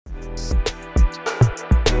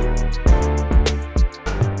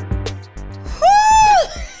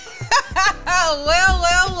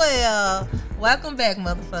Welcome back,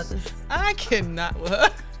 motherfuckers. I cannot.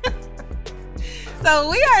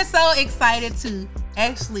 So we are so excited to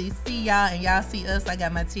actually see y'all and y'all see us. I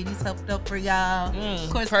got my titties hooked up for y'all.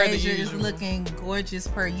 Of course, Asia is looking gorgeous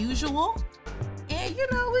per usual. And you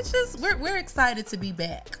know, we're excited to be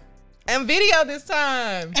back. And video this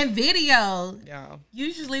time. And video. Yeah.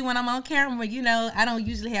 Usually when I'm on camera, you know, I don't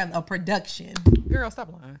usually have a production. Girl,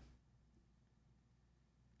 stop lying.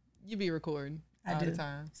 You be recording all the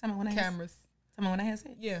time. Cameras. Someone when I have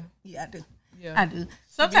it? Yeah. Yeah, I do. Yeah. I do.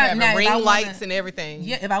 Sometimes now, ring lights and everything.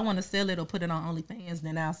 Yeah, if I want to sell it or put it on OnlyFans,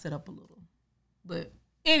 then I'll set up a little. But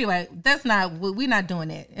anyway, we're not doing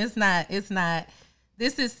that. It's not.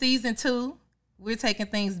 This is season 2. We're taking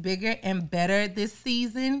things bigger and better this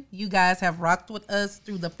season. You guys have rocked with us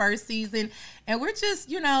through the first season. And we're just,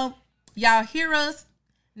 you know, y'all hear us.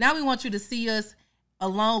 Now we want you to see us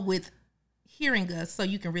along with hearing us so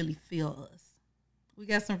you can really feel us. We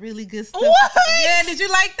got some really good stuff. What? Yeah, did you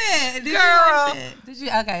like that? Did Girl. you like that? Did you?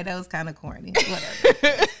 Okay, that was kind of corny.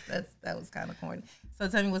 Whatever. that was kind of corny. So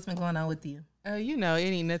tell me what's been going on with you. You know, it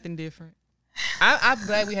ain't nothing different. I'm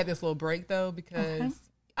glad we had this little break though, because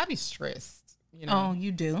I be stressed. You know. Oh,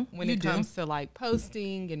 you do. When it comes to like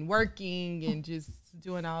posting and working and just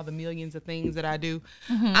doing all the millions of things that I do.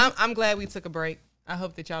 I'm glad we took a break. I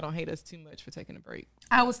hope that y'all don't hate us too much for taking a break.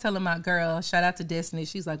 I was telling my girl, shout out to Destiny.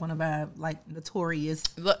 She's like one of our like notorious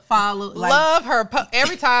follow. Like, love her.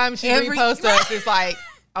 Every time she reposts us, it's like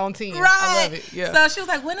on 10. Right. I love it. Yeah. So she was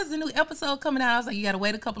like, when is the new episode coming out? I was like, you got to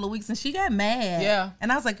wait a couple of weeks. And she got mad. Yeah.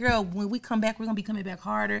 And I was like, girl, when we come back, we're going to be coming back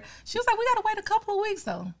harder. She was like, we got to wait a couple of weeks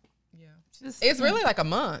though. Yeah. It's really like a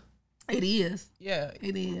month. It is. Yeah.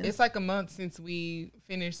 It is. It's like a month since we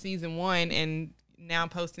finished season 1 and now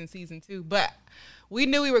posting season 2. But we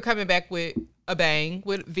knew we were coming back with a bang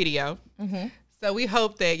with video. So we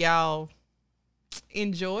hope that y'all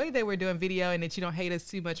enjoy that we're doing video and that you don't hate us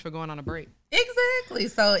too much for going on a break. Exactly.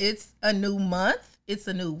 So it's a new month. It's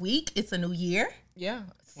a new week. It's a new year. Yeah.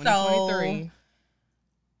 2023. So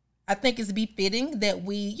I think it's befitting that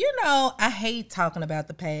we, you know, I hate talking about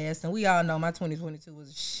the past. And we all know my 2022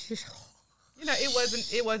 was You know, it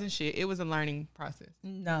wasn't shit. It was a learning process.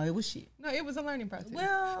 No, it was shit. No, it was a learning process.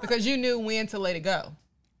 Well, because you knew when to let it go.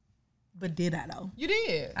 But did I though? You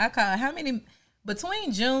did.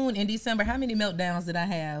 Between June and December, how many meltdowns did I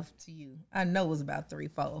have to you? I know it was about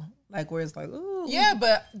 3-4. Like where it's like, ooh. Yeah,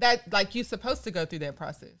 but that like you're supposed to go through that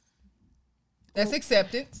process. That's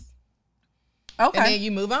acceptance. Okay. And then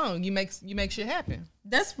you move on. You make shit happen.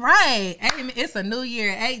 That's right. Hey, it's a new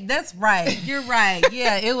year. Hey, that's right. You're right.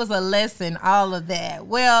 Yeah, it was a lesson, all of that.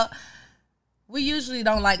 Well, we usually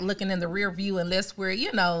don't like looking in the rear view unless we're,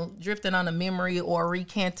 you know, drifting on a memory or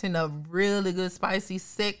recanting a really good spicy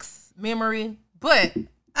sex memory. But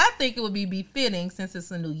I think it would be befitting, since it's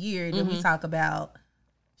a new year, that we talk about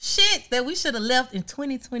shit that we should have left in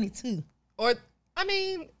 2022. Or, I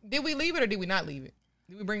mean, did we leave it or did we not leave it?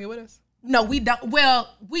 Did we bring it with us? No, we don't. Well,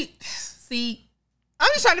 see. I'm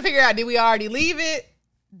just trying to figure out, did we already leave it?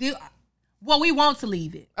 We want to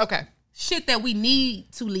leave it. Okay. Shit that we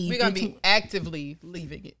need to leave. We're going to be actively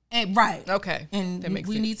leaving it. And, right. Okay. And that makes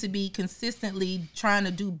we sense. need to be consistently trying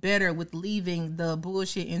to do better with leaving the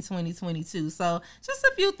bullshit in 2022. So just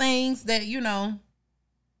a few things that, you know,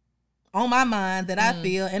 on my mind that I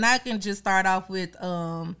feel. And I can just start off with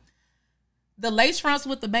the lace fronts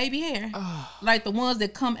with the baby hair. Oh. Like the ones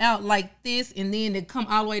that come out like this and then they come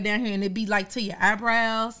all the way down here and it be like to your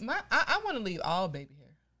eyebrows. I want to leave all baby hair.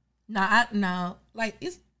 No. Like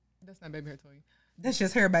That's not baby hair, Toya. That's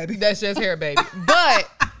just hair, baby. That's just hair, baby.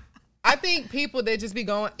 But I think people that just be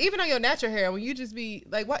going, even on your natural hair, when you just be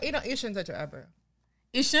like, what? It shouldn't touch your eyebrow.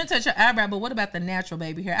 It shouldn't touch your eyebrow, but what about the natural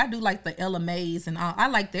baby hair? I do like the Ella Mays and all. I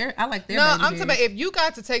like their No, baby I'm hair. talking about if you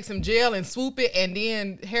got to take some gel and swoop it and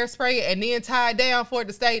then hairspray it and then tie it down for it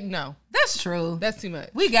to stay, no. That's true. That's too much.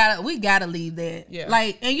 We gotta leave that. Yeah.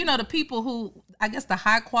 Like, and you know, the people who, I guess the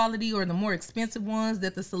high quality or the more expensive ones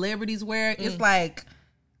that the celebrities wear, it's like,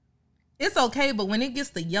 it's okay, but when it gets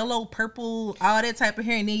the yellow, purple, all that type of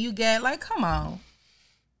hair, and then you get like, come on.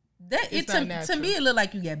 To me, it look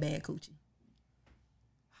like you got bad coochie.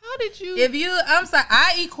 How did you? I'm sorry,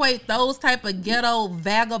 I equate those type of ghetto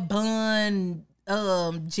vagabond,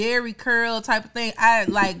 Jerry curl type of thing. I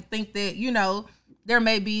like think that, you know, there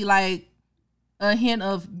may be like a hint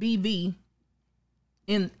of BV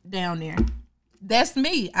down there. That's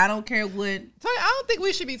me. I don't care what. I don't think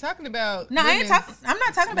we should be talking about. No, I'm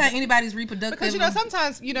not talking about anybody's reproductive. Because you know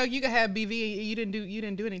sometimes you can have BV. You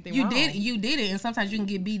didn't do anything. You wrong. you did it, and sometimes you can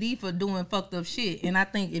get BD for doing fucked up shit. And I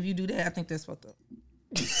think if you do that, I think that's fucked up.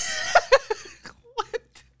 What?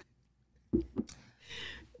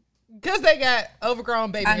 Because they got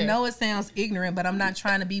overgrown baby hair. I know it sounds ignorant, but I'm not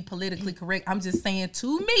trying to be politically correct. I'm just saying,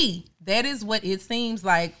 to me, that is what it seems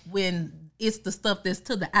like when it's the stuff that's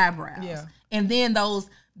to the eyebrows. Yeah. And then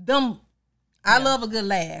I love a good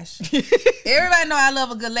lash. Everybody know I love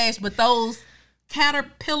a good lash, but those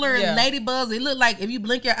caterpillar ladybugs, it look like if you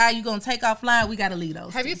blink your eye, you're going to take off flying. We got to leave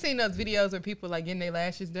those. Have you seen those videos where people like getting their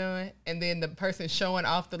lashes done and then the person showing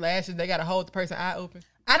off the lashes, they got to hold the person's eye open?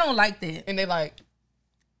 I don't like that. And they like...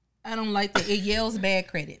 I don't like that. It yells bad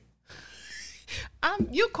credit.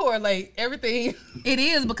 You correlate everything. It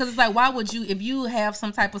is, because it's like, why would you, if you have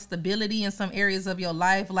some type of stability in some areas of your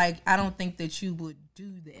life, like, I don't think that you would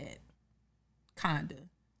do that. Kinda.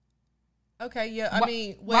 Okay, yeah. I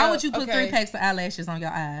mean, why would you put 3 packs of eyelashes on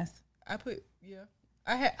your eyes? Okay.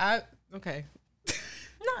 No,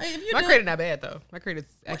 if you my credit not bad though. My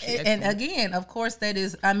credit's actually excellent. And again, of course, that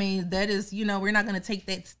is, we're not going to take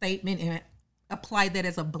that statement and apply that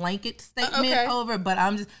as a blanket statement over, but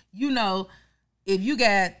I'm just, if you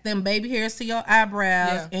got them baby hairs to your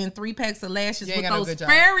eyebrows and 3 packs of lashes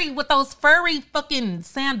with those furry fucking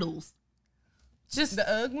sandals. Just the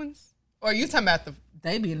Ugg ones? Or you talking about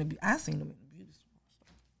they be in the, I seen them in the beauty store.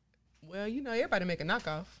 Well, everybody make a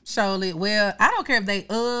knockoff. Surely. Well, I don't care if they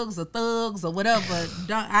Uggs or thugs or whatever.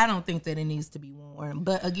 I don't think that it needs to be worn.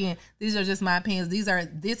 But again, these are just my opinions.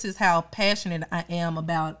 This is how passionate I am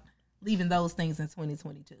about leaving those things in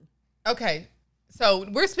 2022. Okay. So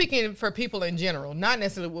we're speaking for people in general, not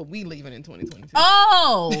necessarily what we leaving in 2022.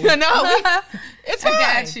 Oh! No, it's fine. I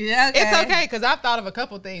got you. Okay. It's okay, because I've thought of a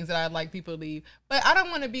couple things that I'd like people to leave. But I don't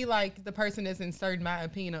want to be like the person that's inserting my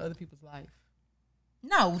opinion on other people's life.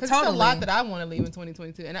 No, totally. There's a lot that I want to leave in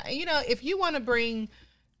 2022. And, if you want to bring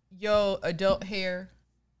your adult hair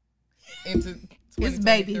into 2023. It's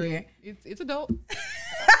baby hair. It's adult.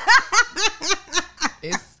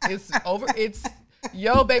 It's over.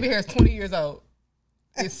 Your baby hair is 20 years old.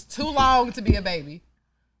 It's too long to be a baby.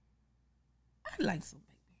 I like some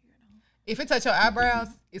baby hair though. If it touch your eyebrows,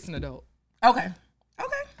 it's an adult. Okay.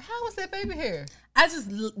 How was that baby hair? I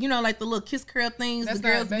just, like the little kiss curl things the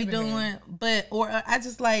girls be doing, hair. I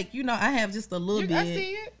just like, I have just a little bit. I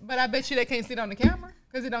see it, but I bet you they can't see it on the camera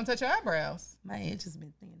because it don't touch your eyebrows. My edge has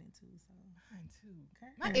been thinning too. So. Mine too.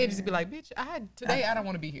 My edges be like, bitch, I don't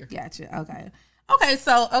want to be here. Gotcha. Okay.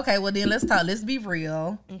 Well then let's talk. Let's be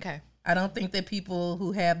real. Okay. I don't think that people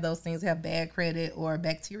who have those things have bad credit or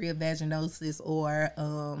bacterial vaginosis or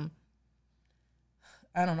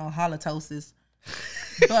I don't know, halitosis.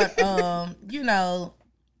 But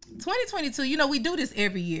 2022, we do this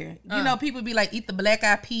every year. People be like, eat the black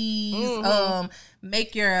eyed peas,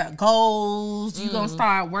 make your goals, you're gonna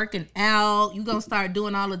start working out, you're gonna start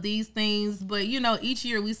doing all of these things. But each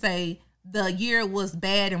year we say the year was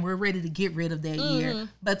bad and we're ready to get rid of that year.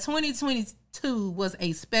 But 2022 was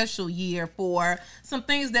a special year for some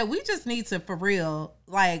things that we just need to, for real.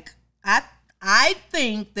 Like, I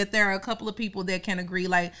think that there are a couple of people that can agree,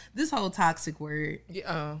 like this whole toxic word.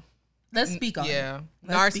 Yeah. Let's speak on it. Yeah.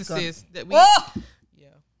 Narcissist. That we, yeah.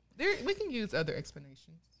 We can use other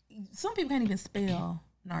explanations. Some people can't even spell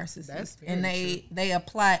narcissist, and they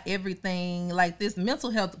apply everything like this.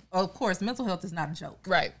 Mental health, of course, mental health is not a joke.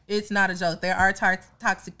 Right. It's not a joke. There are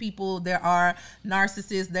toxic people. There are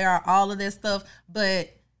narcissists. There are all of that stuff.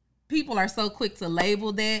 But people are so quick to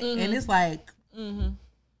label that, and it's like, and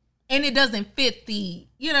it doesn't fit the,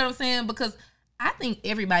 you know what I'm saying? Because I think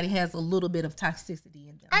everybody has a little bit of toxicity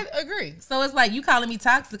in them. I agree. So it's like, you calling me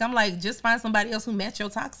toxic, I'm like, just find somebody else who match your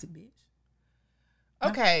toxic, bitch.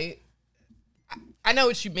 Okay. I know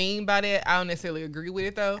what you mean by that. I don't necessarily agree with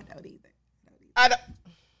it, though. I don't either. I don't.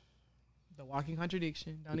 The walking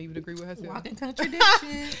contradiction. Don't even agree with herself. Walking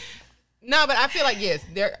contradiction. No, but I feel like, yes,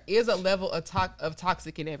 there is a level of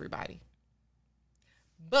toxic in everybody.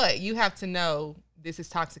 But you have to know, this is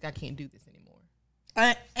toxic. I can't do this anymore.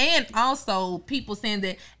 And also people saying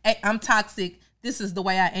that, hey, I'm toxic. This is the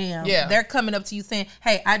way I am. Yeah. They're coming up to you saying,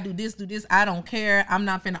 hey, I do this. I don't care. I'm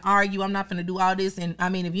not finna argue. I'm not finna do all this. And I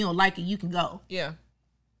mean, if you don't like it, you can go. Yeah.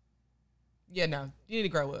 Yeah, no. You need to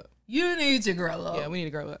grow up. You need to grow up. Yeah, we need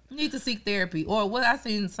to grow up. You need to seek therapy. Or what I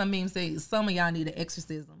seen some memes say, some of y'all need an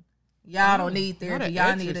exorcism. Y'all don't need therapy.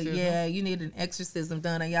 Y'all need you need an exorcism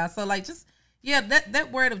done on y'all. So like, just,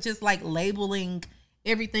 that word of just like labeling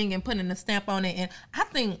everything and putting a stamp on it. And I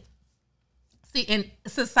think, and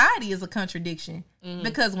society is a contradiction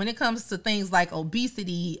because when it comes to things like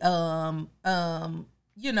obesity,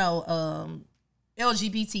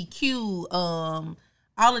 LGBTQ, all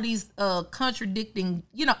of these contradicting,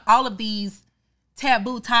 all of these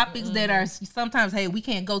taboo topics that are sometimes, hey, we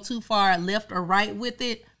can't go too far left or right with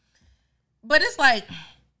it. But it's like,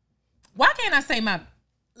 why can't I say my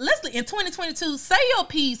Leslie, in 2022, say your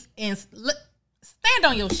piece and stand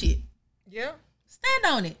on your shit. Yeah.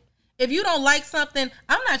 Stand on it. If you don't like something,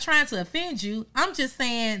 I'm not trying to offend you. I'm just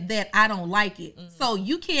saying that I don't like it. Mm-hmm. So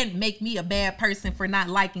you can't make me a bad person for not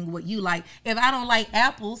liking what you like. If I don't like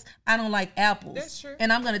apples, I don't like apples. That's true.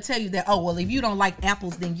 And I'm going to tell you that, oh, well, if you don't like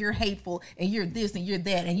apples, then you're hateful and you're this and you're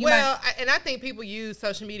that. And I think people use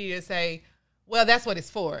social media to say, well, that's what it's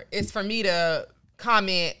for. It's for me to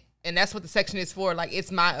comment, and that's what the section is for. Like,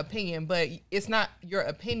 it's my opinion, but it's not your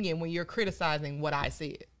opinion when you're criticizing what I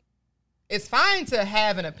said. It's fine to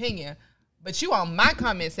have an opinion, but you on my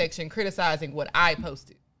comment section criticizing what I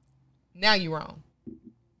posted. Now you're wrong.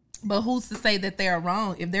 But who's to say that they're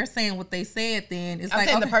wrong? If they're saying what they said, then it's I'm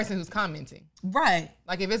saying the person who's commenting. Right.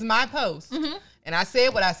 Like, if it's my post and I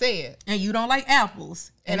said what I said. And you don't like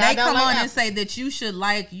apples. And they come on and say that you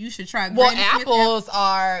should try. Well, apples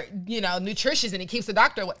are, nutritious and it keeps the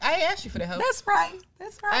doctor away. I ain't asked you for that, hope. That's right.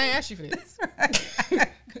 I ain't asked you for this. That's right.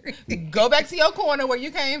 Go back to your corner where you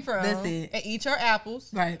came from. That's it. And eat your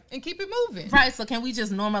apples. Right. And keep it moving. Right. So can we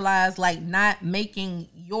just normalize, like, not making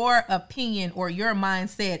your opinion or your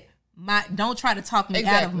mindset, don't try to talk me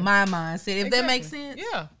out of my mindset. If that makes sense?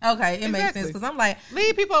 Yeah. Okay, it makes sense. Because I'm like,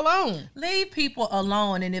 leave people alone. Leave people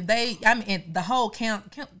alone. And if they, the whole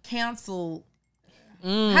cancel,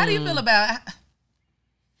 how do you feel about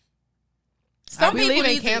Are we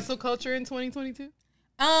leaving cancel culture in 2022?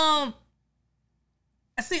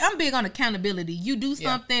 See, I'm big on accountability. You do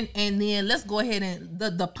something, and then let's go ahead and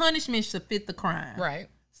the punishment should fit the crime. Right.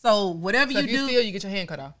 So whatever if you steal, you get your hand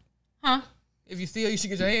cut off. Huh? If you steal, you should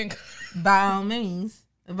get your hand cut off.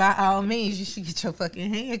 By all means, you should get your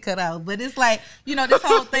fucking hand cut off. But it's like, this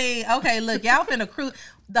whole thing. Okay, look, y'all finna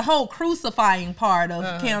the whole crucifying part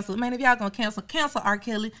of cancel. Man, if y'all gonna cancel R.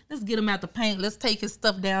 Kelly, let's get him out the paint. Let's take his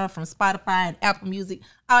stuff down from Spotify and Apple Music,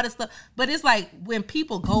 all this stuff. But it's like when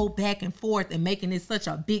people go back and forth and making it such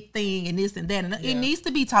a big thing and this and that, and it needs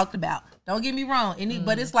to be talked about. Don't get me wrong.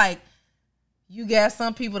 But it's like you got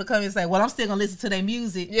some people to come and say, well, I'm still gonna listen to their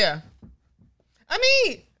music. Yeah.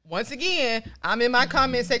 Once again, I'm in my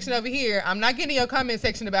comment section over here. I'm not getting your comment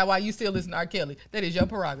section about why you still listen to R. Kelly. That is your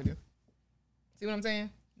prerogative. See what I'm saying?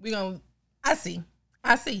 I see.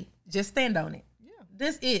 Just stand on it. Yeah.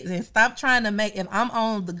 This is, and stop trying to make, if I'm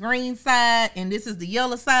on the green side and this is the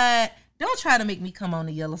yellow side, don't try to make me come on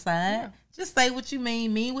the yellow side. Yeah. Just say what you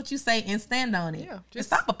mean what you say, and stand on it. Yeah. Just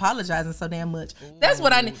stop apologizing so damn much. That's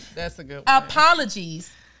what I need. That's a good one.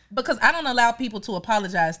 Apologies. Because I don't allow people to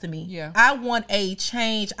apologize to me. Yeah. I want a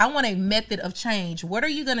change. I want a method of change. What are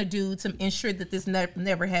you going to do to ensure that this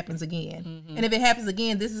never happens again? Mm-hmm. And if it happens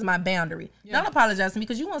again, this is my boundary. Yeah. Don't apologize to me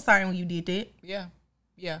because you weren't sorry when you did that. Yeah.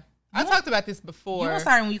 Yeah. I talked about this before. You weren't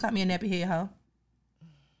sorry when you caught me a nappy head, hoe.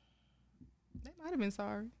 They might have been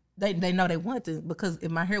sorry. They know they wanted to, because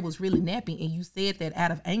if my hair was really nappy and you said that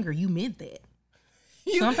out of anger, you meant that.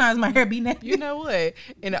 Sometimes my hair be nappy. You know what?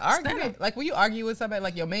 In an argument, like when you argue with somebody,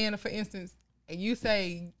 like your man, for instance, and you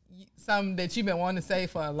say something that you've been wanting to say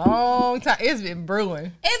for a long time, it's been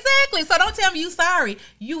brewing. Exactly. So don't tell me you sorry.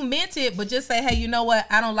 You meant it, but just say, hey, you know what?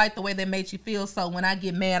 I don't like the way that made you feel. So when I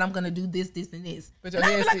get mad, I'm gonna do this, this, and this. But your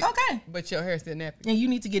hair's still, okay. But your hair's still nappy, and you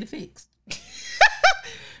need to get it fixed.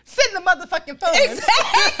 Sit in the motherfucking phone.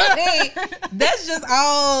 Exactly. That's just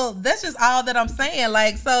all that I'm saying.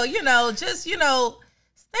 Like, so,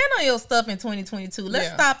 stand on your stuff in 2022.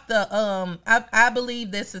 Let's stop the I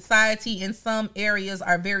believe that society in some areas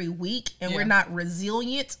are very weak and we're not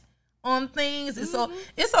resilient on things. And so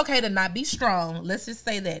it's okay to not be strong. Let's just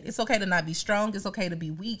say that. It's okay to not be strong. It's okay to be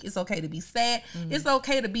weak. It's okay to be sad. It's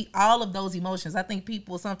okay to be all of those emotions. I think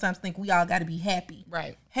people sometimes think we all got to be happy.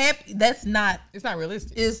 Right. Happy. It's not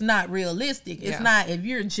realistic. It's not realistic. It's not, if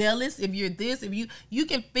you're jealous, if you're this, if you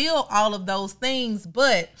can feel all of those things,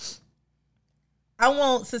 but I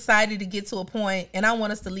want society to get to a point, and I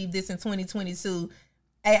want us to leave this in 2022.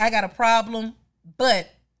 Hey, I got a problem, but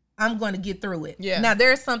I'm going to get through it. Yeah. Now,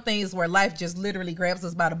 there are some things where life just literally grabs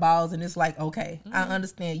us by the balls, and it's like, okay, I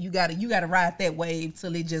understand. You got to ride that wave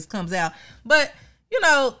till it just comes out. But,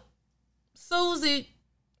 Susie,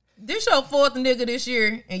 this your fourth nigga this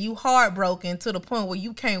year, and you heartbroken to the point where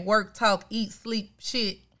you can't work, talk, eat, sleep,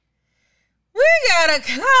 shit. We gotta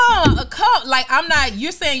come. Like, I'm not,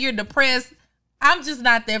 you're saying you're depressed. I'm just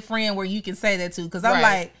not that friend where you can say that to, because I'm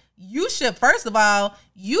like, you should, first of all,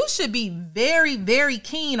 you should be very, very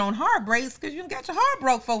keen on heartbreaks because you got your heart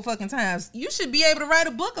broke 4 fucking times. You should be able to write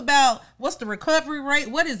a book about what's the recovery rate,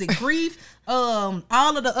 what is it, grief,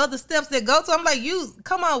 all of the other steps that go to. I'm like, you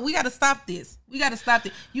come on, we gotta stop this. We gotta stop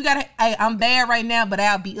it. You gotta, hey, I'm bad right now, but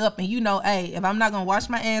I'll be up. And hey, if I'm not gonna wash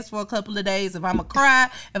my ass for a couple of days, if I'm gonna cry,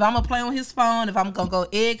 if I'm gonna play on his phone, if I'm gonna go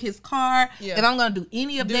egg his car, if I'm gonna do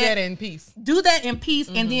any of that. Do that in peace. Do that in peace,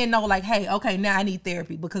 and then know, like, hey, okay, now I need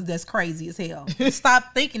therapy because that's crazy as hell.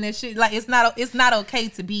 Stop thinking that shit. Like, it's not okay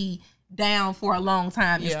to be down for a long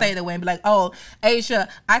time and stay that way and be like, oh, Aisha,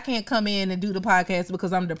 I can't come in and do the podcast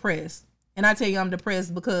because I'm depressed. And I tell you I'm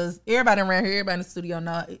depressed because everybody around here, everybody in the studio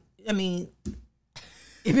know. I mean,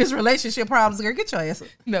 if it's relationship problems, girl, get your ass up.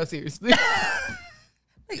 No, seriously.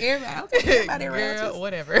 Like everybody around girl,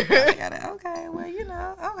 whatever. Okay,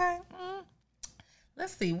 well, okay.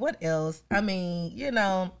 Let's see, what else? I mean,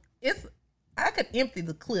 I could empty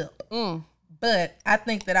the clip, but I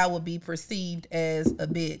think that I would be perceived as a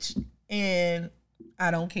bitch, and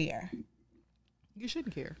I don't care. You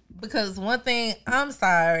shouldn't care. Because one thing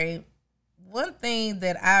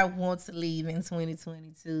that I want to leave in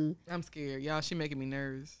 2022. I'm scared, y'all. She making me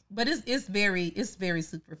nervous. But it's very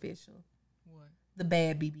superficial. What? The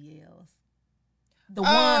bad BBLs. The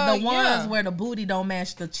ones where the booty don't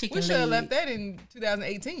match the chicken leg. We should have left that in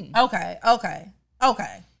 2018. Okay.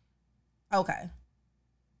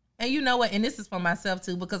 And you know what? And this is for myself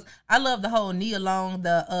too, because I love the whole Nia Long,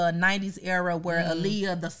 the 90s era where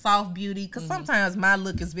Aaliyah, the soft beauty. Because sometimes my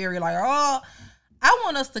look is very like, I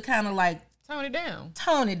want us to kind of like tone it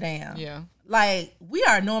down. Yeah. Like, we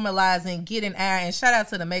are normalizing getting and shout out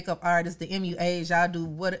to the makeup artists, the MUAs. Y'all do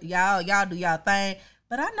what y'all do y'all thing.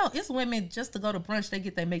 But I know it's women just to go to brunch, they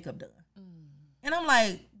get their makeup done. And I'm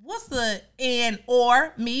like, what's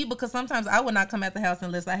or me, because sometimes I would not come at the house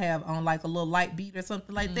unless I have on like a little light beat or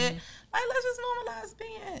something like that. Like, let's just normalize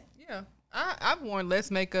being. Yeah. I've worn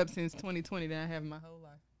less makeup since 2020 than I have in my whole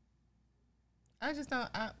life. I just don't,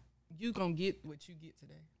 you gonna get what you get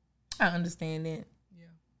today. I understand that. Yeah.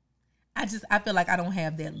 I feel like I don't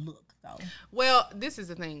have that look though. Well, this is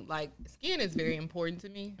the thing. Like, skin is very important to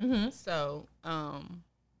me. So,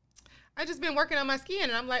 I just been working on my skin,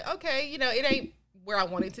 and I'm like, okay, it ain't where I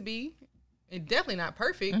want it to be. It's definitely not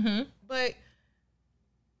perfect, but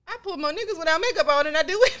I pull more niggas without makeup on than I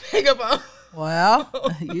do with makeup on.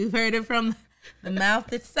 Well, you've heard it from the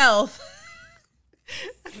mouth itself.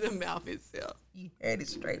 The mouth itself. You heard it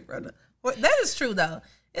straight, brother. Well, that is true though.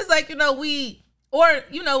 It's like, you know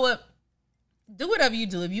what? Do whatever you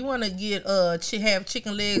do. If you want to get have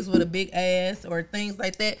chicken legs with a big ass or things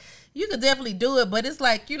like that, you could definitely do it. But it's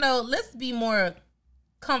like, let's be more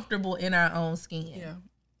comfortable in our own skin. Yeah.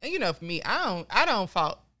 And for me, I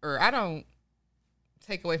don't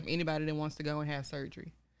take away from anybody that wants to go and have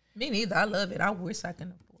surgery. Me neither. I love it. I wish I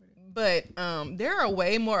can afford it. But there are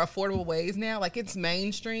way more affordable ways now. Like, it's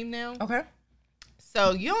mainstream now. Okay.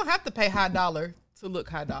 So you don't have to pay high dollar to look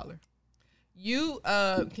high dollar. You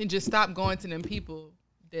can just stop going to them people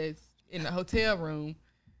that's in the hotel room,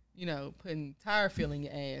 putting tire fill in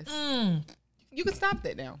your ass. You can stop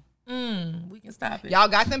that now. We can stop it. Y'all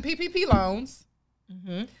got them PPP loans.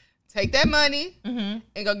 Take that money and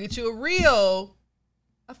go get you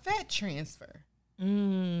a fat transfer.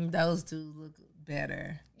 Those do look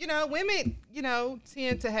better. Women,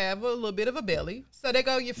 tend to have a little bit of a belly. So they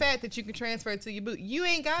go, you're fat that you can transfer to your boot. You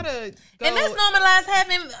ain't gotta go. And let's normalize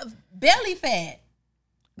having belly fat.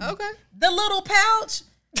 Okay. The little pouch.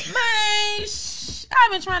 Man,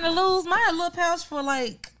 I've been trying to lose my little pouch for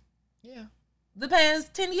the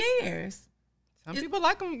past 10 years. Some people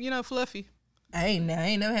like them, fluffy. I ain't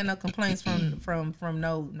never had no complaints from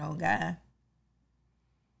no guy.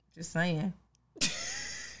 Just saying.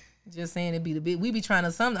 Just saying it be the big. We be trying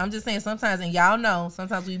to I'm just saying sometimes, and y'all know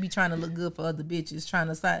sometimes we be trying to look good for other bitches, trying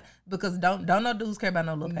to side because don't no dudes care about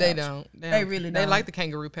no little pouch. They don't. They really don't. They like the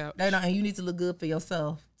kangaroo pouch. They don't, and you need to look good for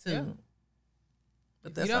yourself too. Yeah.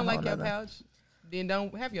 But if you don't like your pouch, then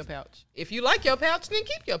don't have your pouch. If you like your pouch, then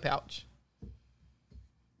keep your pouch.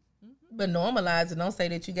 But normalize it. Don't say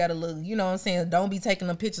that you gotta look. You know what I'm saying? Don't be taking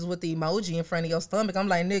them pictures with the emoji in front of your stomach. I'm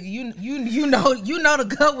like, nigga, you know the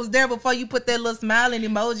gut was there before you put that little smiling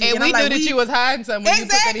emoji. And we knew that you was hiding something when you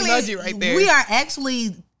put that emoji right there. We are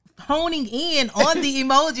actually honing in on the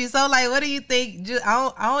emoji. So like, what do you think? Just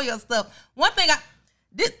on your stuff. One thing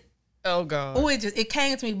oh God. Oh, it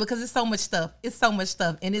came to me because it's so much stuff. It's so much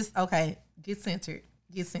stuff, and it's okay. Get centered.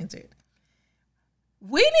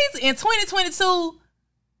 We need to, in 2022.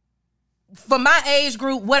 For my age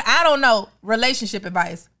group, what I don't know, relationship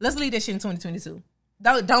advice. Let's leave this shit in 2022.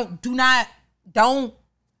 Don't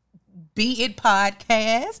be it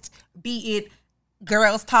podcast, be it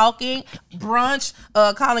girls talking, brunch,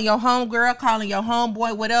 calling your homegirl, calling your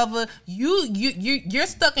homeboy, whatever. You're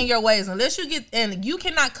stuck in your ways unless you get, and you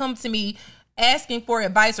cannot come to me asking for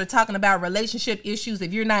advice or talking about relationship issues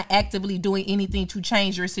if you're not actively doing anything to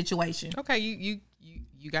change your situation. Okay, you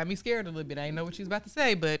got me scared a little bit. I didn't know what you was about to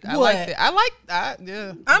say, but I What? like that.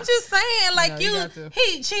 Yeah. I'm just saying, like, No, you got to.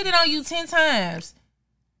 he cheated on you 10 times.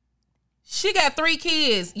 She got 3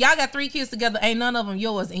 kids. Y'all got 3 kids together. Ain't none of them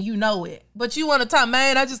yours, and you know it. But you want to talk,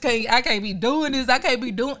 man, I can't be doing this. I can't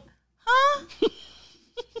be doing, huh?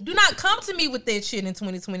 Do not come to me with that shit in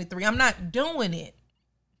 2023. I'm not doing it.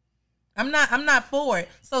 I'm not for it.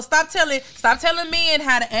 So stop telling men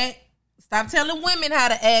how to act. Stop telling women how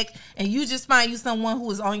to act, and you just find you someone who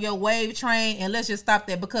is on your wave train, and let's just stop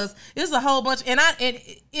that, because it's a whole bunch, and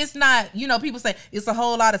it's not, people say it's a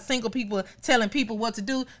whole lot of single people telling people what to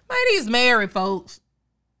do. Man, these married folks.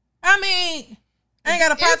 I mean, I ain't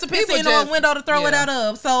got a pot to piss in or a window to throw it out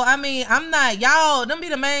of. So I mean, I'm not, y'all, them be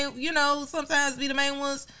the main, sometimes be the main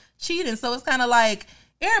ones cheating. So it's kind of like,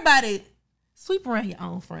 everybody sweep around your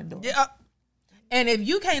own front door. Yeah. And if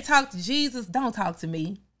you can't talk to Jesus, don't talk to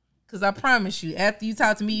me. Because I promise you, after you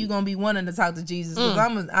talk to me, you're going to be wanting to talk to Jesus. Because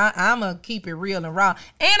I'm going to keep it real and raw.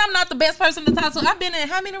 And I'm not the best person to talk to. I've been in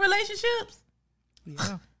how many relationships?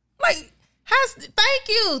 Yeah. Like, thank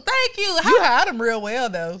you. You hide them real well,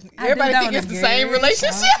 though. Everybody think it's the same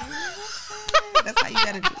relationship. That's how you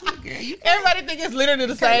got to do it, girl. Everybody think it's literally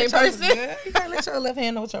the same person. You can't let your left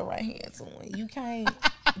hand know what your right hand doing. You can't.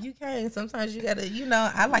 Sometimes you got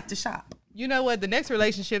to, I like to shop. You know what? The next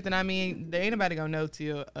relationship that I'm in, there ain't nobody gonna know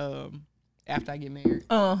till after I get married.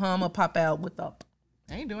 I'm gonna pop out with up.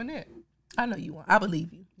 I ain't doing that. I know you want. I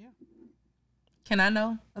believe you. Yeah. Can I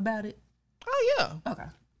know about it? Oh yeah. Okay.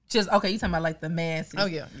 You talking about like the masses? Oh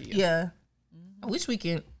yeah. Yeah. Mm-hmm. I wish we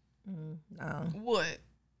can. No. What?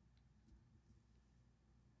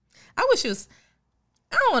 I wish it was.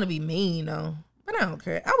 I don't want to be mean though, but I don't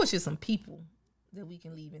care. I wish it's some people that we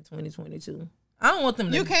can leave in 2022. I don't want them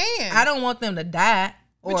to. You can. I don't want them to die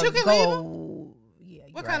or but you can go. Yeah.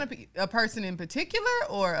 What kind of a person in particular,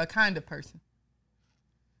 or a kind of person?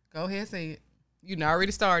 Go ahead, say it. You done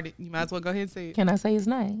already started. You might as well go ahead and say it. Can I say his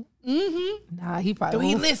name? Mm-hmm. Nah, he probably. Do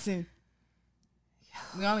he listen?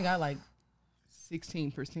 We only got like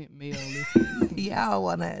 16% male listen. Yeah, I don't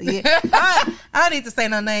wanna. Yeah, I don't need to say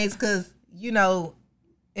no names because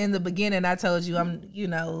in the beginning I told you I'm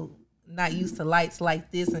not used to lights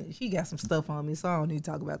like this, and he got some stuff on me, so I don't need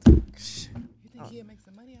to talk about that. You think he'll make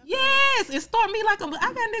some money out of Yes, extort me like I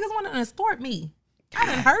got niggas wanting to extort me. I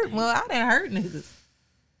didn't hurt niggas,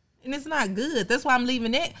 and it's not good. That's why I'm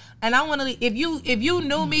leaving it. And I want to. If you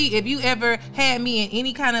knew me, if you ever had me in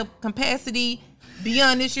any kind of capacity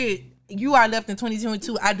beyond this year, you are left in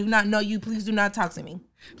 2022. I do not know you. Please do not talk to me.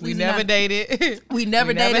 We never dated. We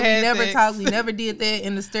never dated. We never sex. talked. We never did that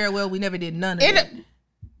in the stairwell. We never did none of that.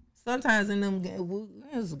 Sometimes in them games, it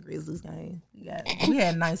was a Grizzlies game. We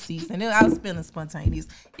had nice seats, and I was feeling spontaneous.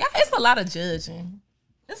 Yeah, it's a lot of judging.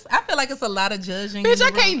 I feel like it's a lot of judging. Bitch,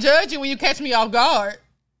 I can't judge you when you catch me off guard.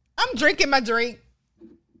 I'm drinking my drink,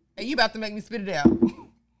 and you about to make me spit it out.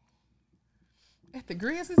 At the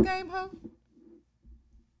Grizzlies game, huh?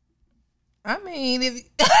 I mean,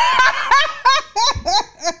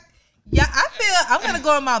 yeah, I feel I'm gonna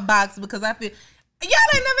go in my box because I feel. You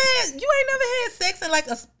ain't never had sex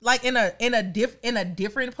in in a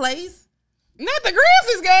different place. Not the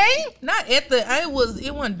Grizzlies game. Not at the. It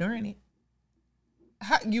wasn't during it.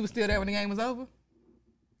 You was still there when the game was over?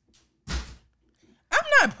 I'm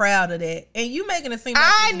not proud of that, and you making it seem like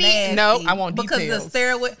I want because details. the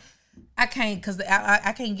stairway. I can't because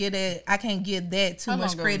I can't get it. I can't give that too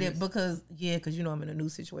much credit because I'm in a new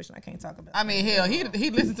situation. I can't talk about. I mean, hell,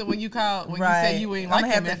 he listened to when you called when you said you ain't like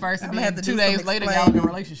him at first, and then 2 days later y'all in a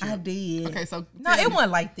relationship. I did. Okay, so no, it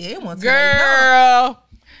wasn't like that. It wasn't. Girl. No.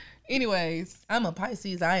 Anyways, I'm a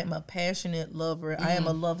Pisces. I am a passionate lover. I am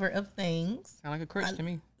a lover of things. Sound like a crush to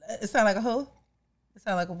me. It sound like a hoe. It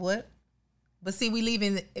sound like a what? But see, we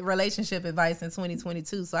leaving relationship advice in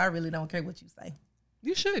 2022, so I really don't care what you say.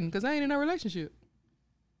 You shouldn't, because I ain't in no relationship.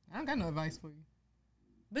 I don't got no advice for you.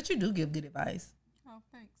 But you do give good advice. Oh,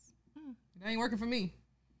 thanks. It ain't working for me.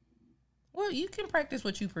 Well, you can practice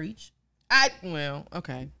what you preach.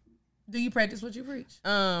 Okay. Do you practice what you preach?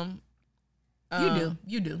 You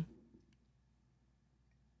do.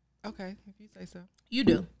 Okay, if you say so. You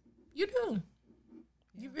do. You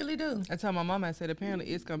really do. I told my mama, I said, apparently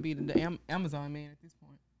it's going to be the Amazon man at this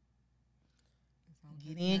point.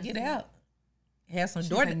 Get in, get out. Have some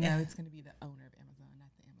door. No, it's going to be the owner of Amazon, not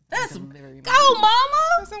the Amazon. That's delivery go,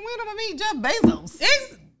 mama. So when am I meet Jeff Bezos?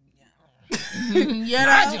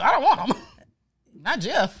 I don't want him. Not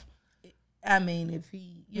Jeff. I mean, if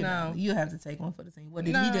he, you have to take one for the team. What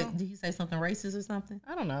did he say something racist or something?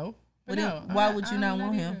 I don't know. Why would you not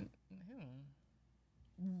want him?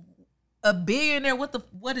 A billionaire? What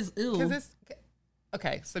is ew? Because it's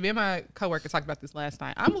okay. So me and my coworker talked about this last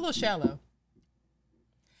night. I'm a little shallow.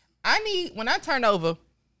 When I turn over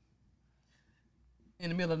in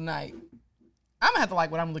the middle of the night, I'm gonna have to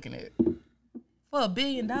like what I'm looking at. For $1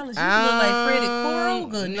 billion, you look like Freddy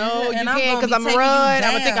Krueger. No, you and can't, because I'm gonna run.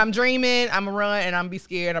 I'm gonna think I'm dreaming. I'm gonna run and I'm gonna be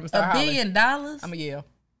scared. I'm gonna start $1 billion? I'm gonna yell.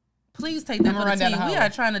 Please take that for the team. We are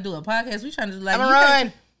trying to do a podcast. We trying to do like I'm gonna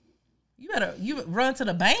run. You run to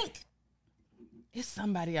the bank. It's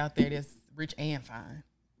somebody out there that's rich and fine.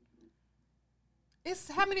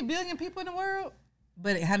 It's how many billion people in the world?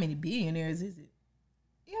 But how many billionaires is it?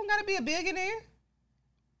 You don't gotta be a billionaire.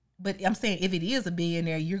 But I'm saying if it is a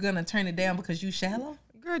billionaire, you're gonna turn it down because you shallow?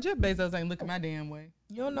 Girl, Jeff Bezos ain't looking my damn way.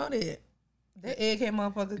 You don't know that. That egghead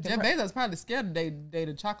motherfucker. Jeff Bezos probably scared to date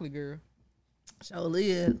a chocolate girl. Sure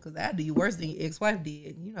is, because I do you worse than your ex-wife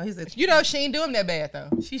did. You know, she ain't do him that bad though.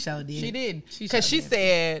 She sure did. She did. Because she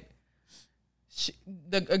said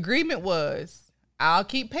the agreement was, I'll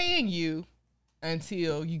keep paying you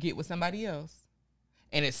until you get with somebody else.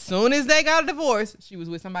 And as soon as they got a divorce, she was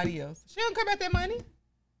with somebody else. She don't care about that money.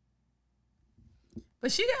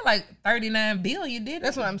 But she got like 39 billion, didn't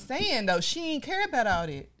That's what I'm saying, though. She didn't care about all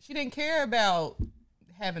that. She didn't care about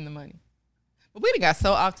having the money. But we done got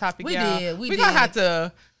so off topic, y'all. We're going to have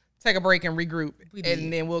to take a break and regroup.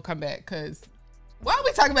 And then we'll come back. Because why are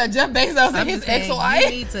we talking about Jeff Bezos and his ex-wife? You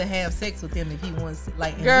need to have sex with him if he wants to.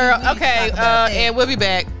 Like, girl, okay. And we'll be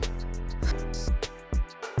back.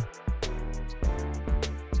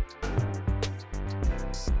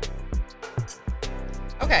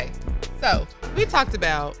 Okay, so we talked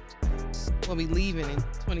about when we leaving in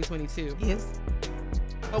 2022. Yes.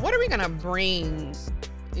 But what are we gonna bring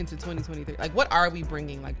into 2023? Like, what are we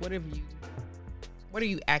bringing? Like, what are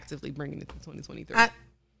you actively bringing into 2023?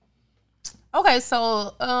 Okay,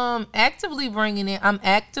 so actively bringing it. I'm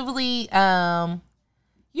actively, you know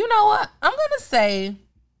what? I'm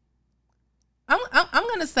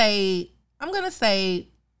gonna say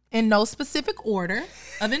in no specific order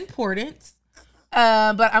of importance.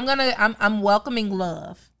 But I'm welcoming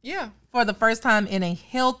love. Yeah. For the first time in a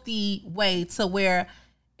healthy way, to where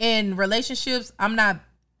in relationships, I'm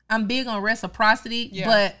big on reciprocity,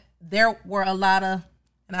 but there were a lot of,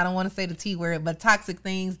 and I don't want to say the T word, but toxic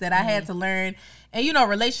things that I had to learn. And you know,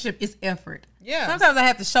 relationship is effort. Yeah. Sometimes I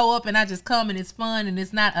have to show up and I just come and it's fun and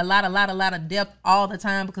it's not a lot of depth all the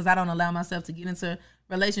time, because I don't allow myself to get into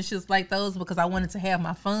relationships like those because I wanted to have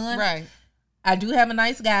my fun. Right. I do have a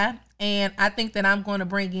nice guy, and I think that I'm going to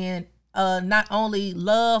bring in not only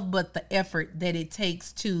love, but the effort that it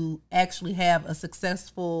takes to actually have a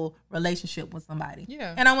successful relationship with somebody.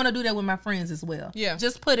 Yeah. And I want to do that with my friends as well. Yeah.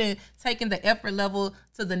 Just taking the effort level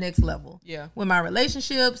to the next level. Yeah. With my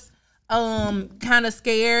relationships, kind of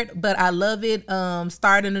scared, but I love it.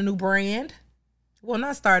 Starting a new brand. Well,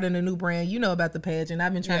 not starting a new brand. You know about the pageant.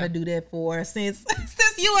 I've been trying to do that since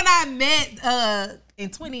you and I met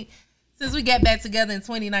since we got back together in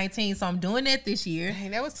 2019. So I'm doing that this year.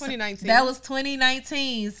 Dang, that was 2019. That was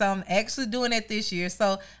 2019. So I'm actually doing that this year.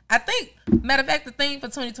 So I think, matter of fact, the thing for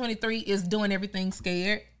 2023 is doing everything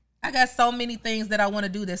scared. I got so many things that I want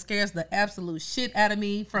to do that scares the absolute shit out of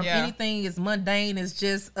me, from anything as mundane as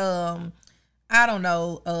just, I don't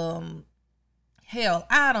know, hell,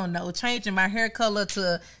 I don't know, changing my hair color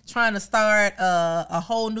to trying to start a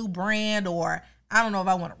whole new brand, or I don't know if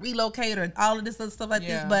I want to relocate or all of this other stuff like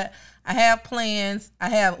this, but I have plans.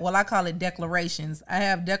 I call it declarations. I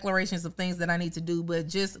have declarations of things that I need to do, but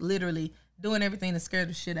just literally doing everything that scares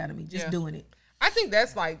the shit out of me, just doing it. I think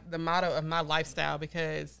that's like the motto of my lifestyle,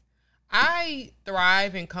 because I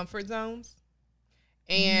thrive in comfort zones.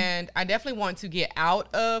 And I definitely want to get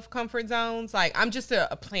out of comfort zones. Like, I'm just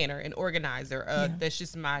a planner, an organizer. That's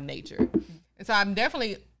just my nature. And so I'm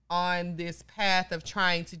definitely on this path of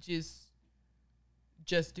trying to just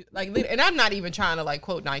do, like, and I'm not even trying to like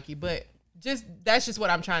quote Nike, but that's just what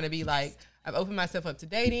I'm trying to be. Like, I've opened myself up to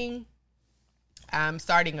dating. I'm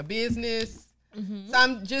starting a business. Mm-hmm. So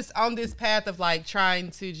I'm just on this path of like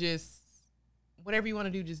trying to just, whatever you want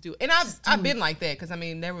to do, just do it. And I've been like that, because I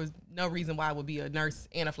mean, there was no reason why I would be a nurse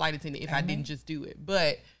and a flight attendant if I didn't just do it.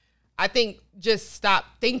 But I think just stop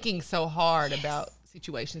thinking so hard about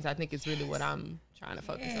situations. I think it's really what I'm trying to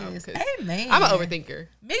focus on. Amen. I'm an overthinker.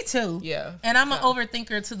 Me too. Yeah. And I'm an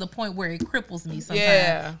overthinker to the point where it cripples me sometimes.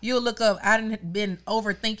 Yeah. You'll look up, I've been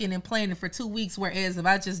overthinking and planning for 2 weeks, whereas if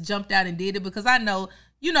I just jumped out and did it, because I know,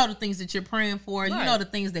 you know, the things that you're praying for, you know, the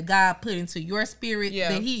things that God put into your spirit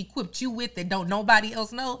that he equipped you with that don't nobody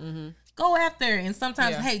else know. Mm-hmm. Go after it. And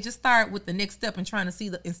sometimes, hey, just start with the next step and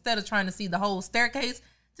instead of trying to see the whole staircase,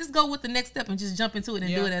 just go with the next step and just jump into it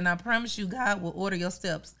and do it. And I promise you, God will order your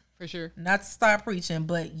steps. For sure. Not to start preaching,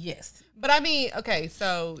 but yes. But I mean, okay,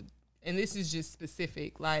 so, and this is just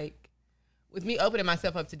specific, like, with me opening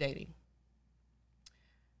myself up to dating,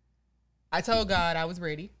 I told God I was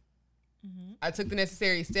ready. Mm-hmm. I took the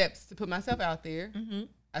necessary steps to put myself out there. Mm-hmm.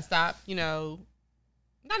 I stopped, not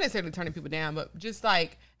necessarily turning people down, but just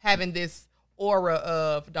like having this aura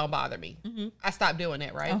of don't bother me. Mm-hmm. I stopped doing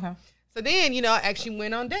that, right? Okay. So then, I actually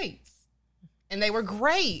went on dates. And they were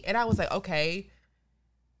great. And I was like, okay,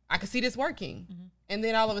 I could see this working. Mm-hmm. And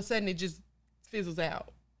then all of a sudden it just fizzles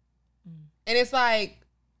out. Mm-hmm. And it's like,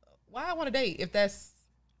 why I want to date if that's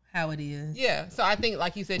how it is? Yeah. So I think,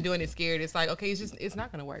 like you said, doing it scared, it's like, okay, it's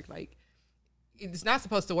not going to work. Like, it's not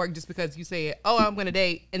supposed to work just because you say, oh, I'm going to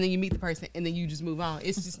date, and then you meet the person, and then you just move on.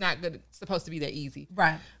 It's just not good. It's supposed to be that easy.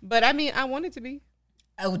 Right. But I mean, I want it to be.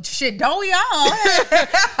 Oh shit! Don't we all?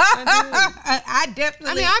 I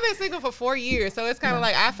definitely. I mean, I've been single for 4 years, so it's kind of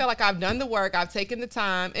like I feel like I've done the work. I've taken the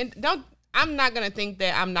time, and I'm not gonna think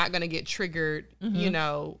that I'm not gonna get triggered,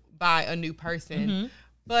 by a new person. Mm-hmm.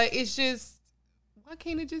 But it's just, why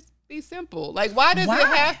can't it just be simple? Like, why does it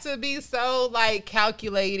have to be so like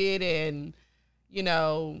calculated and,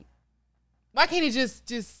 why can't it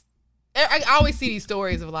just? I always see these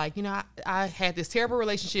stories of like, I had this terrible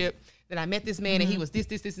relationship. That I met this man and he was this,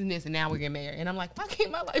 and this, and now we're getting married. And I'm like, why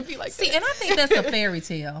can't my life be like that? See, and I think that's a fairy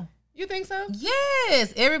tale. You think so?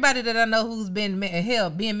 Yes. Everybody that I know who's been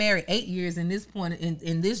being married 8 years in this point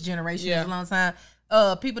in this generation is a long time.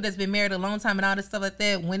 People that's been married a long time and all this stuff like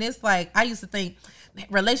that. When it's like, I used to think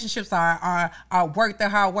relationships are work, they're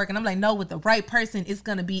hard work, and I'm like, no, with the right person, it's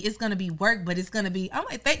gonna be work, but it's gonna be. I'm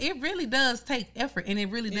like, it really does take effort and it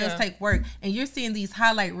really does take work. And you're seeing these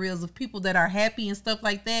highlight reels of people that are happy and stuff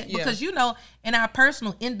like that because in our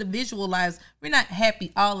personal individual lives, we're not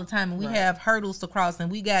happy all the time, and we have hurdles to cross, and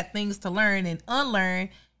we got things to learn and unlearn.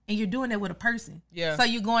 And you're doing that with a person, so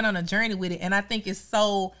you're going on a journey with it, and I think it's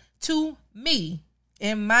so to me.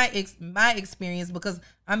 In my experience, because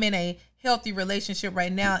I'm in a healthy relationship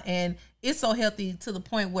right now, and it's so healthy to the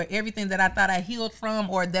point where everything that I thought I healed from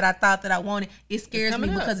or that I thought that I wanted, it scares me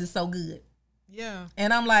because it's so good. Yeah.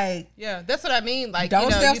 And I'm like, yeah, that's what I mean. Like, don't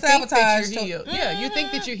self-sabotage. You think that you're healed. Yeah, you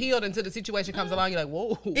think that you're healed until the situation comes along. You're like,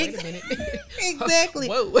 whoa, wait a minute. Exactly.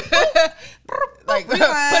 Whoa. Like, put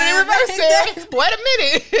it in reverse, Sarah. Wait a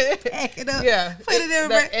minute. Back it up. Yeah. Put it in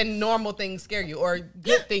reverse. And normal things scare you, or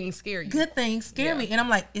good things scare you. Good things scare me. And I'm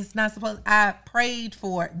like, it's not supposed. I prayed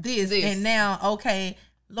for this. And now, okay,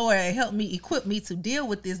 Lord, help me, equip me to deal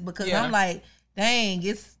with this, because I'm like, dang,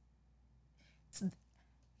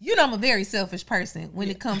 I'm a very selfish person when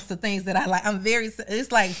it comes to things that I like.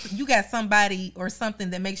 It's like you got somebody or something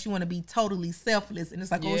that makes you want to be totally selfless. And it's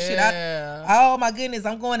like, oh shit, oh my goodness,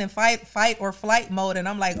 I'm going in fight or flight mode. And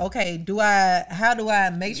I'm like, okay, how do I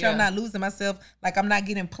make sure I'm not losing myself? Like I'm not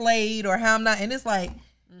getting played, or how I'm not. And it's like,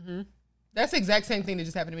 that's the exact same thing that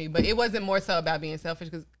just happened to me. But it wasn't more so about being selfish,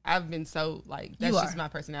 because I've been so like, that's just my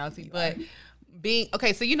personality. But being,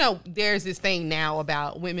 okay, so there's this thing now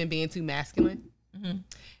about women being too masculine. Mm-hmm.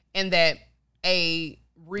 And that a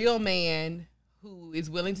real man who is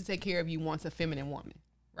willing to take care of you wants a feminine woman,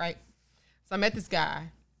 right? So I met this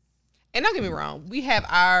guy, and don't get me wrong, we have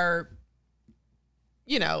our,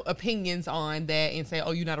 opinions on that and say,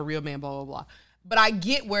 oh, you're not a real man, blah, blah, blah. But I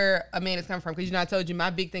get where a man is coming from, because, I told you my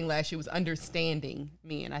big thing last year was understanding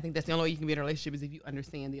men. I think that's the only way you can be in a relationship is if you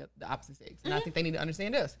understand the opposite sex. And I think they need to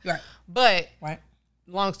understand us. Right. But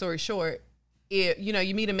long story short, if,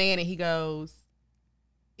 you meet a man and he goes,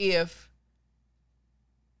 if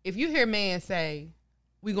you hear a man say,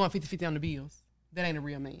 we going 50-50 on the bills, that ain't a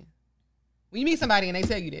real man. When you meet somebody and they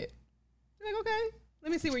tell you that, you're like, okay,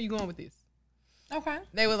 let me see where you're going with this. Okay.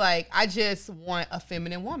 They were like, I just want a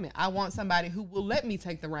feminine woman. I want somebody who will let me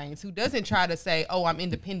take the reins, who doesn't try to say, oh, I'm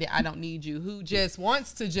independent, I don't need you, who just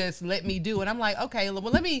wants to just let me do it. I'm like, okay, well,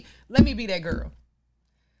 let me be that girl.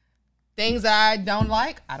 Things I don't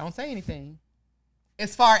like, I don't say anything.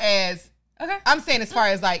 As far as, I'm saying as far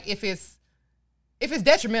as like, if it's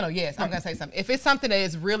detrimental, yes, I'm going to say something. If it's something that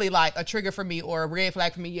is really like a trigger for me or a red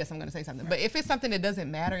flag for me, yes, I'm going to say something. But if it's something that doesn't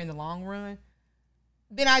matter in the long run,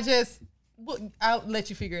 then I'll let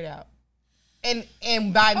you figure it out.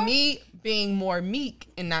 And by me being more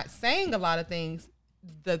meek and not saying a lot of things,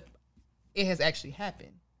 it has actually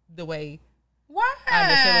happened the way I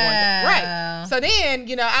necessarily wanted. Right. So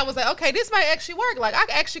then, I was like, okay, this might actually work. Like, I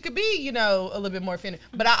actually could be, a little bit more feminine.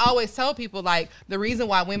 But I always tell people, like, the reason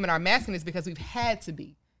why women are masculine is because we've had to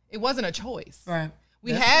be. It wasn't a choice. Right.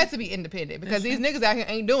 We had to be independent because these niggas out here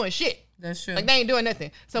ain't doing shit. That's true. Like, they ain't doing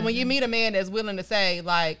nothing. So when you meet a man that's willing to say,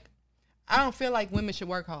 like, I don't feel like women should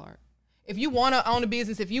work hard. If you want to own a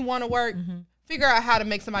business, if you want to work, figure out how to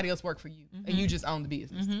make somebody else work for you, and you just own the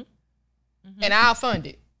business. And I'll fund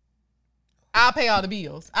it. I'll pay all the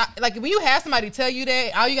bills. Like when you have somebody tell you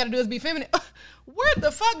that all you got to do is be feminine, where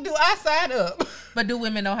the fuck do I sign up? But do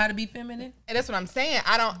women know how to be feminine? And that's what I'm saying.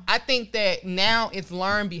 I think that now it's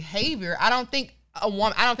learned behavior. I don't think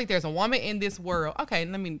there's a woman in this world. Okay,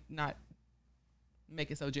 let me not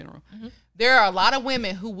make it so general. There are a lot of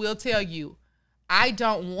women who will tell you, I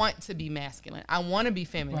don't want to be masculine. I want to be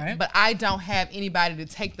feminine, but I don't have anybody to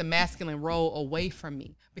take the masculine role away from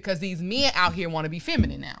me because these men out here want to be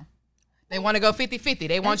feminine now. They want to go 50-50.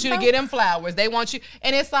 They want you to get them flowers. They want you.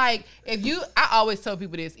 And it's like, I always tell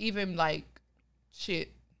people this, even like 8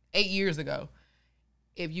 years ago.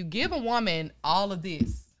 If you give a woman all of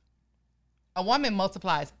this, a woman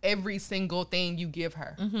multiplies every single thing you give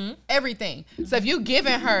her. Everything. So if you're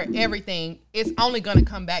giving her everything, it's only going to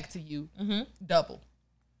come back to you double.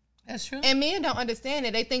 That's true. And men don't understand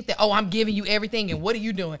it. They think that, I'm giving you everything, and what are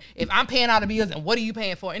you doing? If I'm paying all the bills, and what are you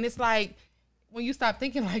paying for? And it's like, when you stop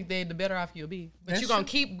thinking like that, the better off you'll be. But you're going to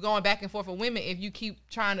keep going back and forth with women if you keep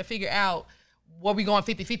trying to figure out what we going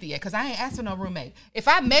 50-50 at. Because I ain't asked for no roommate. If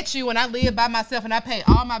I met you and I live by myself and I pay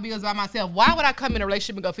all my bills by myself, why would I come in a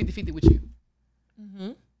relationship and go 50-50 with you?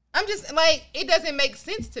 I'm just like, it doesn't make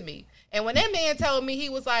sense to me. And when that man told me, he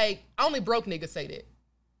was like, only broke niggas say that.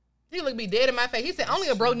 He looked me dead in my face. He said, only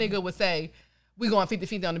a broke nigga would say, we going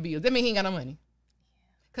 50-50 on the bills. That means he ain't got no money.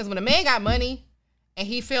 Because when a man got money, and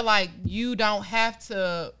he feel like you don't have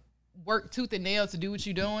to work tooth and nail to do what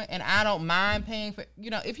you're doing, and I don't mind paying for,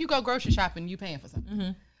 if you go grocery shopping, you paying for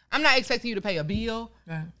something. I'm not expecting you to pay a bill,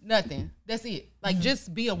 nothing. That's it. Like,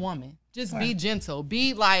 just be a woman. Just be gentle.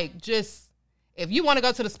 Be like, if you want to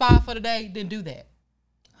go to the spa for the day, then do that.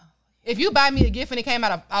 If you buy me a gift and it came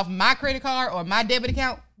out of my credit card or my debit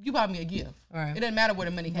account, you bought me a gift. It doesn't matter where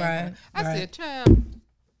the money came from. I said, child,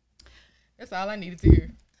 that's all I needed to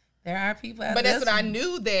hear. There are people out there. But that's what I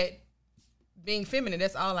knew, that being feminine,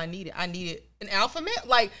 that's all I needed. I needed an alpha male.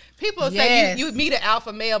 Like, people say you meet an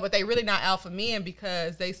alpha male, but they really not alpha men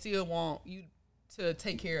because they still want you to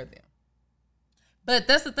take care of them. But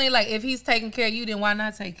that's the thing. Like, if he's taking care of you, then why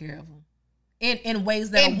not take care of him? In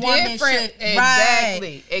ways that a woman should.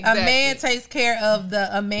 Exactly. A man takes care of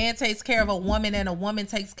a man takes care of a woman, and a woman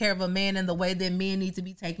takes care of a man in the way that men need to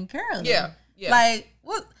be taken care of. Yeah. Like,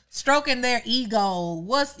 what? Stroking their ego,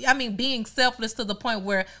 being selfless to the point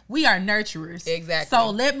where we are nurturers. Exactly. So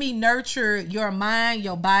let me nurture your mind,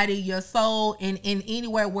 your body, your soul, and in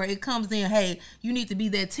anywhere where it comes in, hey, you need to be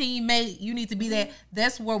that teammate, you need to be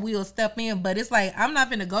that's where we'll step in. But it's like, I'm not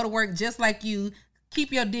gonna go to work just like you,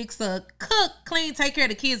 keep your dick sucked, cook, clean, take care of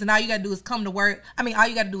the kids, and all you gotta do is come to work. all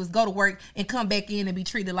you gotta do is go to work and come back in and be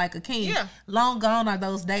treated like a king. Yeah. Long gone are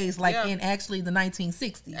those days, like in actually the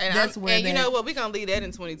 1960s. And that's where. And you know what? We're gonna leave that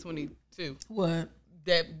in 2022. What?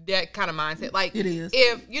 That kind of mindset, like it is.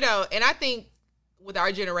 If and I think with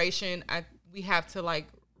our generation, we have to like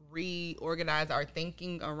reorganize our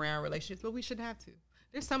thinking around relationships, but we shouldn't have to.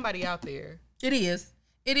 There's somebody out there. It is.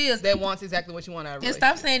 That wants exactly what you want out of a relationship.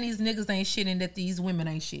 And stop saying these niggas ain't shit and that these women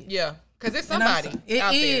ain't shit. Yeah, because it's somebody out there.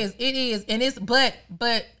 It is. And it's, but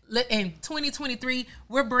in 2023,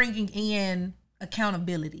 we're bringing in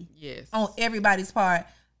accountability. Yes. On everybody's part.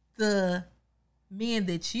 The men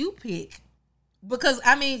that you pick. Because,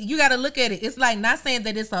 you got to look at it. It's like, not saying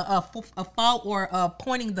that it's a fault or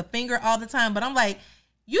pointing the finger all the time, but I'm like,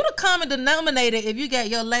 you the common denominator if you got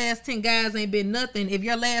your last 10 guys ain't been nothing. If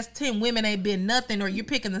your last 10 women ain't been nothing, or you're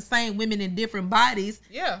picking the same women in different bodies.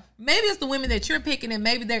 Yeah. Maybe it's the women that you're picking, and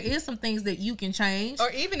maybe there is some things that you can change. Or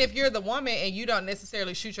even if you're the woman and you don't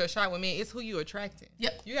necessarily shoot your shot with men, it's who you attracting.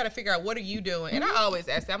 Yep. You got to figure out, what are you doing? And I always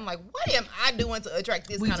ask that. I'm like, what am I doing to attract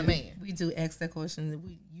this kind of man? We do ask that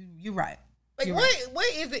question. You're right. Like, what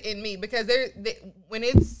is it in me? Because when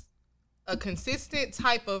it's a consistent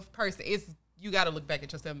type of person, you got to look back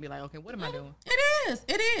at yourself and be like, okay, what am I doing?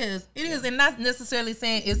 It is. And not necessarily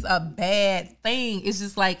saying it's a bad thing. It's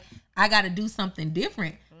just like, I got to do something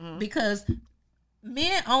different because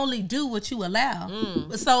men only do what you allow.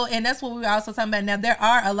 So, and that's what we were also talking about. Now, there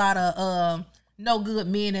are a lot of no good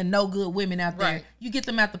men and no good women out there. Right. You get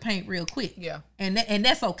them out the paint real quick. Yeah. And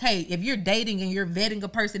that's okay. If you're dating and you're vetting a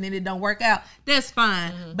person and it don't work out, that's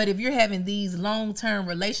fine. But if you're having these long-term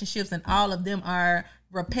relationships and all of them are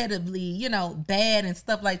repetitively, bad and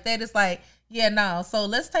stuff like that, it's like, so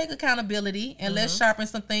let's take accountability and let's sharpen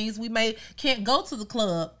some things. We can't go to the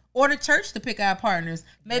club or the church to pick our partners.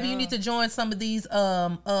 Maybe you Yeah. need to join some of these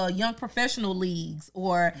young professional leagues,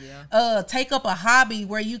 or take up a hobby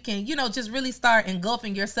where you can, you know, just really start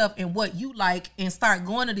engulfing yourself in what you like and start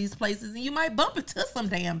going to these places, and you might bump into some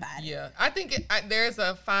damn body. Yeah, I think there's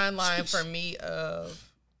a fine line for me of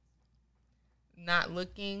not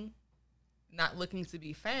looking to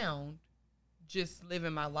be found, just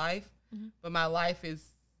living my life, but my life is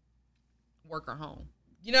work or home.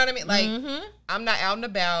 You know what I mean? Like, I'm not out and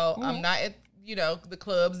about. I'm not at, you know, the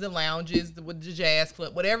clubs, the lounges, the jazz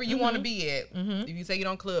club, whatever you want to be at. If you say you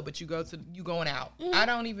don't club, but you going out. I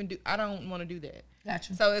don't want to do that.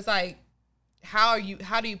 Gotcha. So it's like, how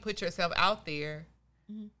do you put yourself out there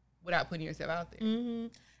without putting yourself out there?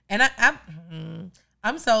 And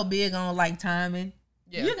I'm so big on like timing.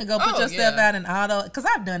 Yeah. You can go put yourself out in auto, because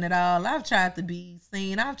I've done it all. I've tried to be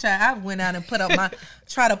seen. I've went out and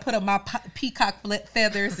try to put up my peacock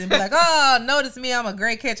feathers and be like, oh, notice me, I'm a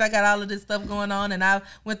great catch. I got all of this stuff going on, and I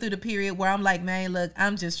went through the period where I'm like, man, look,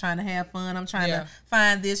 I'm just trying to have fun. I'm trying to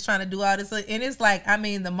find this, trying to do all this, and it's like, I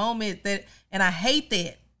mean, the moment that, and I hate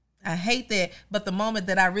that, but the moment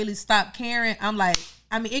that I really stopped caring, I'm like,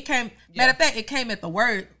 I mean, it came. Matter of fact, it came at the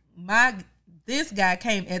word. This guy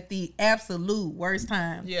came at the absolute worst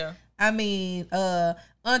time. Yeah. I mean,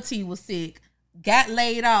 auntie was sick, got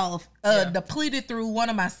laid off, depleted through one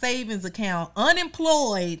of my savings account,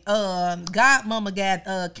 unemployed, godmama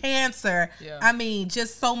got cancer. Yeah. I mean,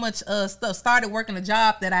 just so much stuff. Started working a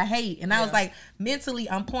job that I hate. And I was like, mentally,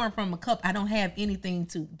 I'm pouring from a cup. I don't have anything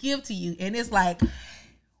to give to you. And it's like, God,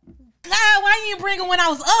 why you didn't bring it when I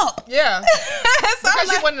was up? Yeah. So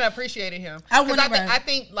because you wouldn't have appreciated him. I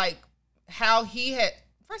think like, how he had,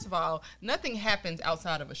 first of all, nothing happens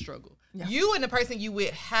outside of a struggle. Yeah. You and the person you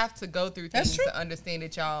with have to go through things to understand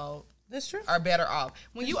that y'all are better off.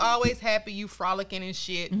 When you always happy, you frolicking and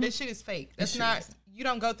shit, that shit is fake. That's not, you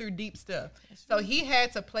don't go through deep stuff. So he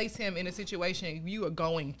had to place him in a situation you were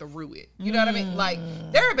going through it. You know what I mean? Like,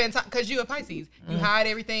 there have been times, because you a Pisces, you hide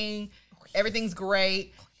everything, everything's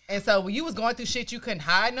great. And so when you was going through shit you couldn't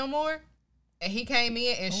hide no more, and he came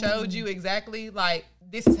in and showed you exactly, like,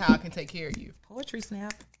 this is how I can take care of you. Poetry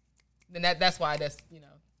snap. Then that's why that's, you know.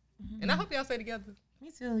 And I hope y'all stay together.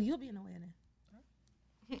 Me too. You'll be in the wedding.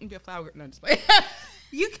 Be a flower. No, just play.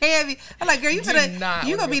 You can be. I'm like, girl, you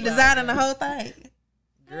gonna be designing the whole thing.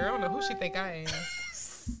 Girl, I don't know who she think I am.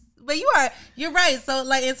 But you're right. So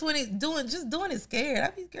like in doing it scared.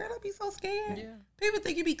 I'd be so scared. Yeah. People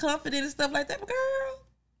think you be confident and stuff like that, but girl.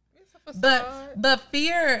 But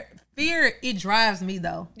fear, it drives me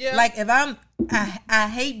though. Yeah. Like if I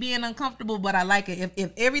hate being uncomfortable, but I like it.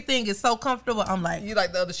 If everything is so comfortable, I'm like, you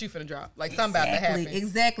like the other shoe finna drop. Like something about to happen.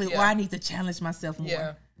 Exactly. Yeah. Or I need to challenge myself more.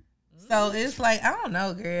 Yeah. So it's like, I don't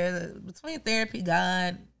know, girl. Between therapy,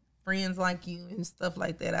 God, friends like you and stuff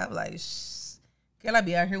like that, I'm like, girl, I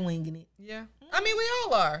be out here winging it. Yeah. I mean, we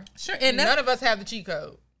all are. Sure. And none of us have the cheat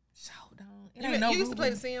code. So don't. You used to play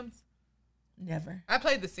The Sims? Never. I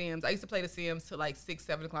played The Sims. I used to play The Sims till like 6,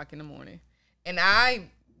 7 o'clock in the morning. And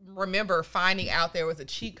I remember finding out there was a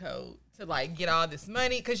cheat code to like get all this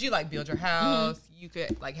money. Because you like build your house. You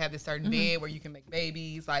could like have this certain bed where you can make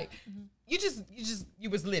babies. Like you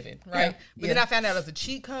was living, right? Yeah. But then I found out there's a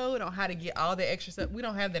cheat code on how to get all the extra stuff. We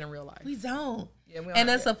don't have that in real life. We don't. Yeah, we don't. And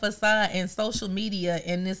that's a facade, and social media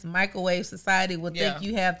in this microwave society will think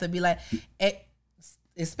you have to be like,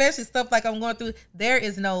 especially stuff like I'm going through, there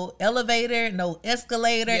is no elevator, no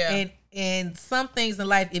escalator, and some things in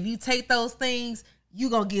life, if you take those things, you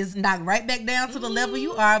gonna get knocked right back down to the level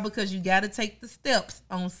you are, because you got to take the steps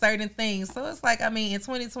on certain things. So it's like, I mean, in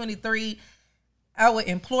 2023, I would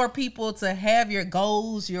implore people to have your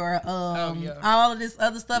goals, your all of this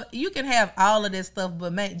other stuff. You can have all of this stuff,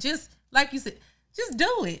 but man, just like you said, just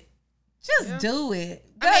do it. Just do it.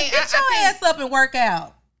 Get your ass up and work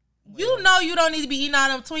out. You know you don't need to be eating all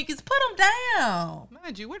them Twinkies. Put them down.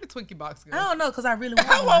 Mind you, where the Twinkie box go? I don't know, because I really want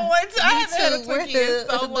one. I want one too. I haven't had a Twinkie in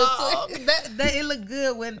so long. That it looked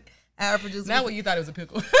good when our producer. Not what you thought it was a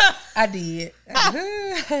pickle. I did.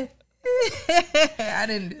 I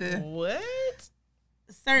didn't do it. What?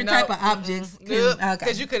 Certain type of objects.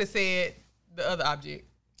 Because you could have said the other object.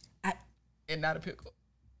 And not a pickle.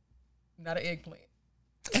 Not an eggplant.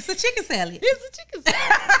 It's a chicken salad. It's a chicken salad.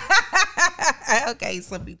 Okay,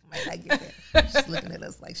 some people might not get that. She's looking at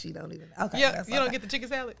us like she don't even. Okay, yeah, you don't get the chicken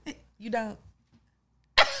salad. You don't.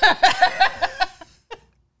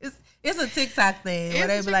 It's a TikTok thing where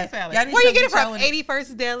they be like, where you get it from?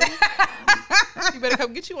 81st Deli. You better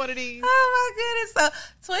come get you one of these. Oh my goodness!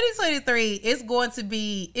 So 2023 it's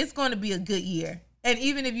going to be a good year. And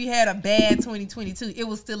even if you had a bad 2022, it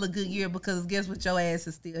was still a good year, because guess what? Your ass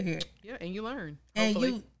is still here. Yeah, and you learn.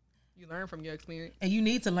 Hopefully. You learn from your experience. And you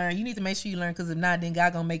need to learn. You need to make sure you learn, because if not, then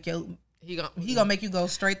God gonna make you. He gonna make you go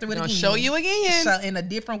straight through it again. Show you again. So in a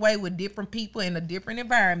different way with different people in a different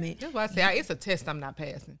environment. That's why I say it's a test I'm not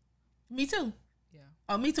passing. Me too. Yeah.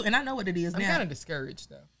 Oh, me too. And I know what it is now. I'm kind of discouraged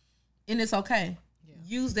though. And it's okay. Yeah.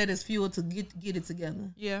 Use that as fuel to get it together.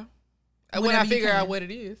 Yeah. When I figure out what it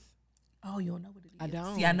is. Oh, you don't know what it is. I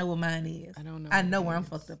don't. See, I know what mine is. I don't know. I know where I'm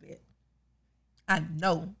fucked up at. I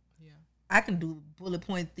know. Yeah. I can do bullet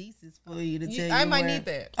point thesis for you to tell you. I might need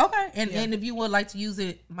that. Okay. And if you would like to use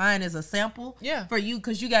mine as a sample. Yeah. For you,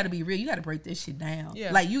 because you got to be real. You got to break this shit down.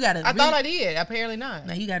 Yeah. Like you got to. I thought I did. Apparently not.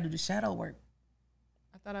 Now you got to do the shadow work.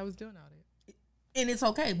 I thought I was doing all that. And it's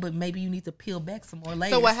okay, but maybe you need to peel back some more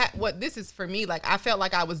layers. So what this is for me, like I felt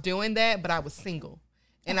like I was doing that, but I was single.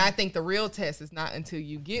 And I think the real test is not until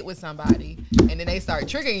you get with somebody and then they start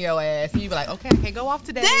triggering your ass and you be like, okay, I can't go off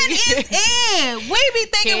today. That is it. We be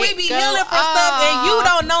thinking we be healing for stuff and you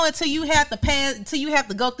don't know until you have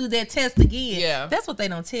to go through that test again. Yeah. That's what they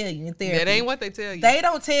don't tell you in therapy. That ain't what they tell you. They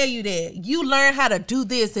don't tell you that. You learn how to do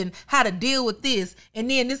this and how to deal with this. And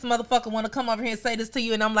then this motherfucker want to come over here and say this to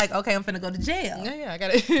you and I'm like, okay, I'm finna go to jail. Yeah, I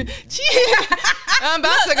got it. I'm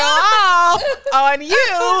about to go off on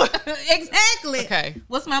you. Exactly. Okay.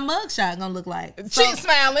 What's my mugshot gonna look like? She's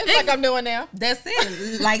smiling like I'm doing now. That's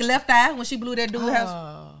it. Like left eye when she blew that dude's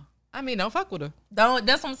house. I mean, don't fuck with her. Don't.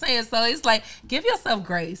 That's what I'm saying. So it's like, give yourself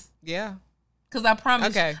grace. Yeah. Cause I promise.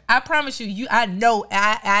 Okay. I promise you. I know.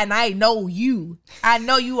 I know you. I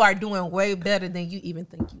know you are doing way better than you even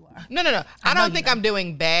think you are. No. I don't think I'm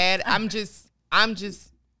doing bad. I'm just.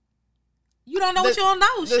 You don't know what you don't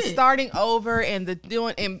know. The shit. starting over and the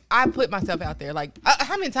doing, and I put myself out there. Like,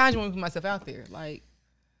 how many times do you want to put myself out there? Like,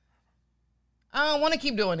 I don't want to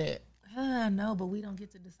keep doing it. No, but we don't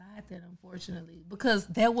get to decide that, unfortunately, because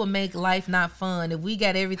that will make life not fun. If we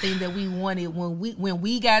got everything that we wanted when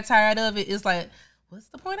we got tired of it, it's like, what's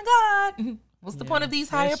the point of God? What's the point of these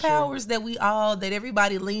higher powers that that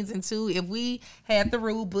everybody leans into? If we had the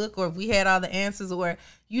rule book, or if we had all the answers, or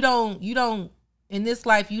you don't. In this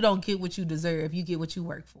life, you don't get what you deserve. You get what you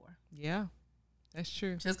work for. Yeah, that's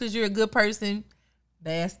true. Just because you're a good person,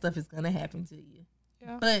 bad stuff is going to happen to you.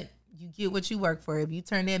 Yeah. But you get what you work for. If you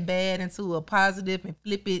turn that bad into a positive and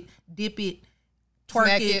flip it, dip it,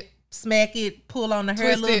 twerk it, smack it, pull on the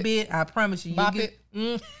hair a little bit, I promise you. Bop it.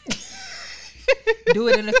 Do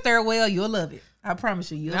it in the stairwell, you'll love it. I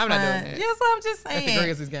promise you. I'm not doing that. That's what I'm just saying. At the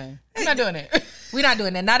Grizzlies game. I'm not doing that. We're not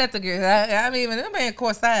doing that. Not at the Grizzlies. I mean, that man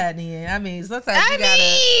courtside then. I mean, sometimes you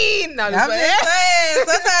gotta. I'm just saying.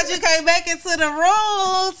 Sometimes you can't make it to the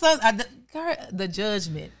rules. So the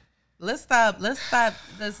judgment. Let's stop. Let's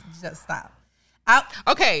just stop.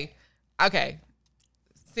 Okay.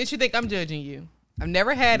 Since you think I'm judging you, I've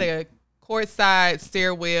never had a courtside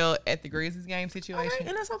stairwell at the Grizzlies game situation. Okay,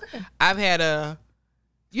 and that's okay. I've had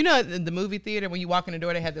the movie theater when you walk in the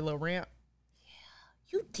door, they had the little ramp.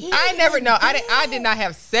 You did. I never know. I did not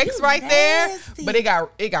have sex there, but it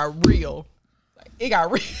got real. Like, it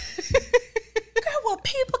got real. Girl, well,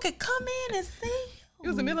 people could come in and see you. It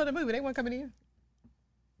was the middle of the movie. They weren't coming in.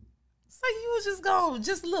 So you was just going,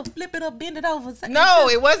 just flip it up, bend it over. No,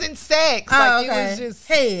 it wasn't sex. Like, okay. It was just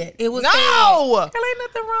head. It was no. Head. There ain't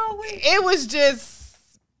nothing wrong with it. It was just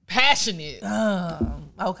passionate.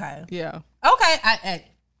 Okay. Yeah. Okay.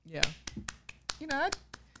 Yeah. You know,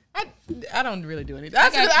 I don't really do anything.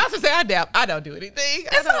 I also say I don't do anything.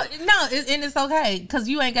 It's okay because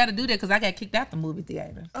you ain't got to do that because I got kicked out the movie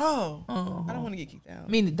theater. Oh, I don't want to get kicked out. I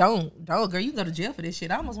mean, don't, girl. You can go to jail for this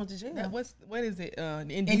shit. I almost went to jail. What is it?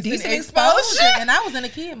 Indecent exposure. And I was in a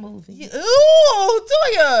kid movie. Ooh,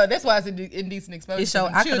 Toya. That's why it's indecent exposure. It showed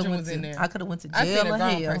I could have went to jail. I seen a or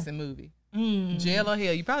grown hell. person movie. Jail or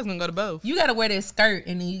hell. You probably gonna go to both. You gotta wear that skirt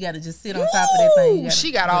and then you gotta just sit on top of that thing. She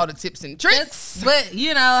got all the tips and tricks. But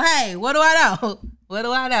hey, what do I know? What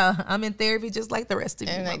do I know? I'm in therapy just like the rest of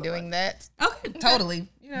you. And I doing that. Okay, totally.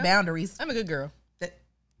 Boundaries. I'm a good girl.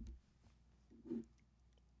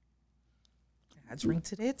 I drink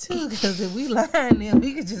to that too because if we lying, then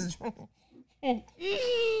we could just drink.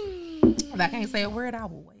 If I can't say a word, I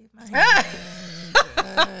will wave my hand.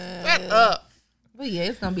 Shut up. But yeah,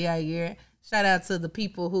 it's gonna be our year. Shout out to the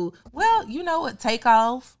people who, well, you know what, take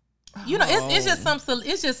off. You know, it's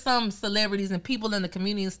just some celebrities and people in the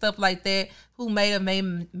community and stuff like that who may have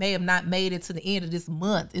not made it to the end of this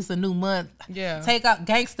month. It's a new month. Yeah. Take out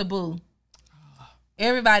Gangsta Boo.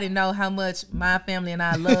 Everybody know how much my family and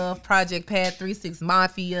I love Project Pad 36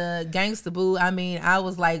 Mafia, Gangsta Boo. I mean, I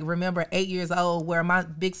was like, remember 8 years old where my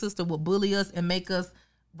big sister would bully us and make us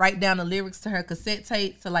write down the lyrics to her cassette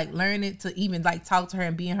tape to like learn it, to even like talk to her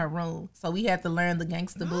and be in her room. So we had to learn the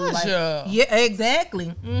Gangsta Boo. Like, yeah,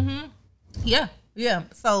 exactly. Yeah.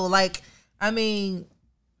 So like, I mean,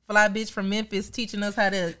 fly bitch from Memphis teaching us how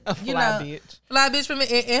to, fly bitch from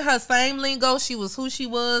in her same lingo. She was who she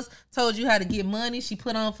was. Told you how to get money. She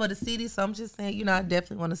put on for the city. So I'm just saying, I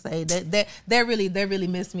definitely want to say that really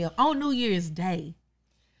messed me up on New Year's Day.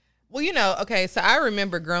 Well, okay, so I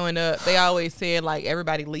remember growing up, they always said like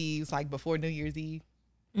everybody leaves like before New Year's Eve.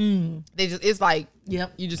 It's like,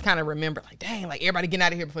 yep, you just kind of remember like, dang, like everybody getting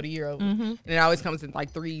out of here before the year over. And it always comes in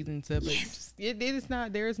like threes and stuff. But it is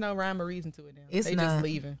not, there is no rhyme or reason to it now. They just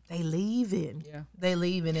leaving. They leaving. Yeah. They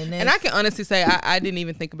leaving. And I can honestly say I didn't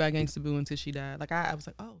even think about Gangsta Boo until she died. Like I was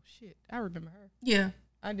like, oh shit, I remember her. Yeah.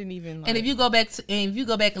 I didn't even. And if you go back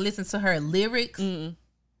and listen to her lyrics,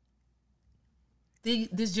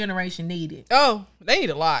 this generation need it. Oh, they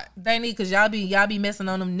need a lot. They need, because y'all be messing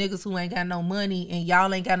on them niggas who ain't got no money, and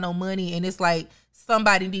y'all ain't got no money, and it's like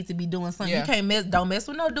somebody needs to be doing something. Yeah. You can't don't mess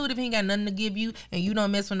with no dude if he ain't got nothing to give you, and you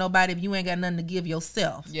don't mess with nobody if you ain't got nothing to give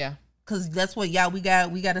yourself. Yeah. Cause that's what we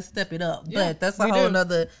got to step it up. Yeah, but that's a whole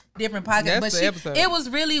nother different podcast. That's but the episode. It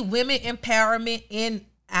was really women empowerment in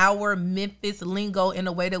our Memphis lingo in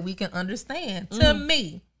a way that we can understand. To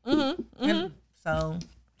me. And so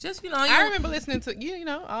just I remember listening to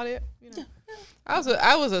all that.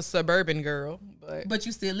 I was a suburban girl, but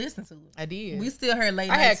you still listen to it. I did. We still heard late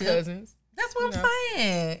night I had tip. cousins. That's what I'm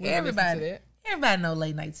saying. Everybody know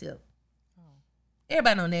late night tip.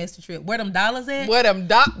 Everybody know Nasty Trip. Where them dollars at? Where them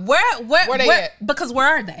where they at? Because where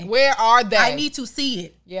are they? Where are they? I need to see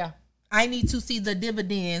it. Yeah. I need to see the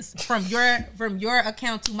dividends from your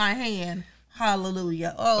account to my hand.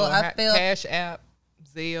 Hallelujah. Oh, I felt Cash App,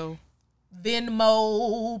 Zelle,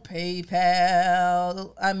 Venmo,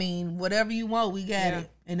 PayPal. I mean, whatever you want, we got it.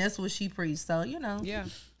 And that's what she preached. So, Yeah.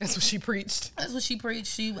 That's what she preached. That's what she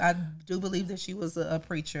preached. I do believe that she was a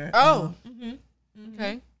preacher. Oh.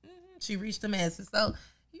 Okay. She reached the masses. So,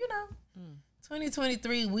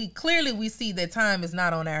 2023, we see that time is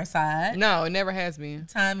not on our side. No, it never has been.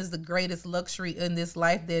 Time is the greatest luxury in this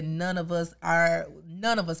life that none of us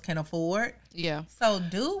can afford. Yeah. So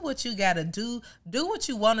do what you gotta do. Do what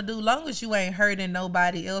you want to do. Long as you ain't hurting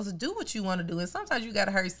nobody else, do what you want to do. And sometimes you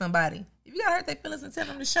gotta hurt somebody. If you gotta hurt their feelings and tell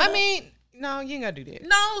them to shut up. I mean, no, you ain't gotta do that.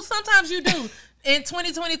 No, sometimes you do. In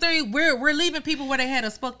 2023, we're leaving people where they had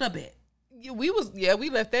us fucked up at. We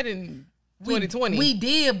left that in 2020. We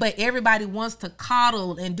did, but everybody wants to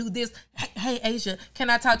coddle and do this. Hey, Asia, can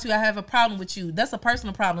I talk to you? I have a problem with you. That's a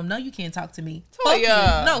personal problem. No, you can't talk to me. Fuck you.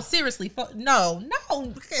 No, seriously. No.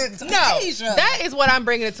 Asia. That is what I'm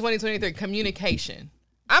bringing to 2023, communication.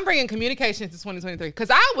 I'm bringing communication to 2023 because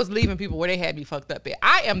I was leaving people where they had me fucked up at.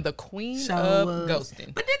 I am the queen of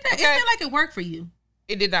ghosting. But it seemed like it worked for you.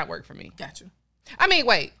 It did not work for me. Gotcha. I mean,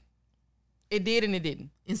 wait. It did and it didn't.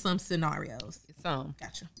 In some scenarios. Some.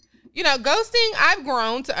 Gotcha. Ghosting, I've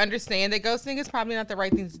grown to understand that ghosting is probably not the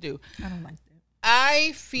right thing to do. I don't like that.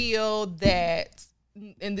 I feel that,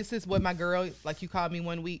 and this is what my girl, like you called me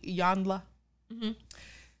one week, Yanla.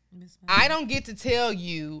 I don't get to tell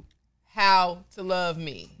you how to love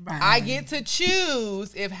me. Right. I get to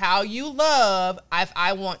choose if how you love, if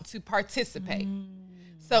I want to participate.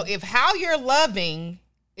 So if how you're loving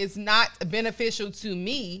is not beneficial to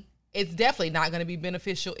me, it's definitely not going to be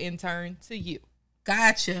beneficial in turn to you.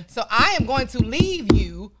 Gotcha. So I am going to leave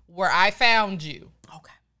you where I found you.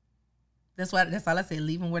 Okay. That's all I say.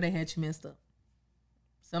 Leave them where they had you messed up.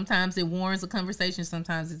 Sometimes it warrants a conversation.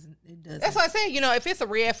 Sometimes it doesn't. That's what I say. If it's a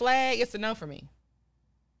red flag, it's a no for me.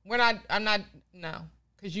 I'm not, no.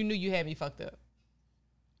 Because you knew you had me fucked up.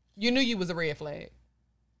 You knew you was a red flag.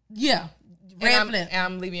 Yeah. Red flag. And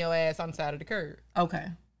I'm leaving your ass on the side of the curb. Okay.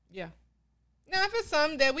 Yeah. Now, if it's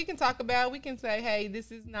something that we can talk about, we can say, hey, this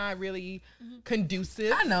is not really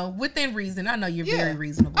conducive. I know. Within reason. I know you're very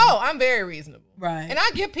reasonable. Oh, I'm very reasonable. Right. And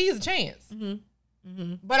I give P's a chance.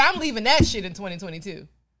 But I'm leaving that shit in 2022.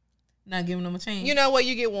 Not giving them a chance. You know what?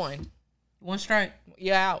 You get one. One strike.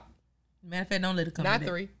 You're out. Matter of fact, don't let it come not to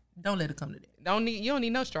three. That. Don't let it come to that. You don't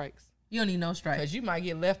need no strikes. You don't need no strikes. Because you might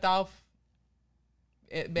get left off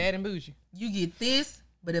at bad and bougie. You get this,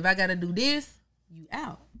 but if I got to do this, you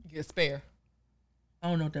out. You get spare. I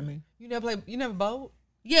don't know what that means. You never bowled?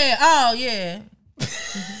 Yeah. Oh, yeah.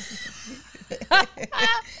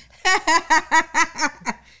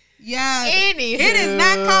 Yeah. Anywho. It is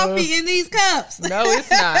not coffee in these cups. No, it's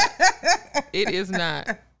not. It is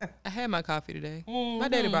not. I had my coffee today. My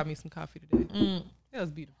daddy brought me some coffee today. That was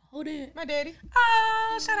beautiful. Who did? My daddy.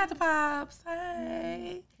 Oh, shout out to Pops.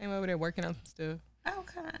 Hey. Came over there working on some stuff.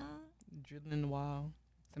 Okay. Drilling in the wall.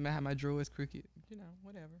 Somebody had my drawers crooked.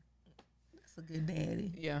 Whatever. That's a good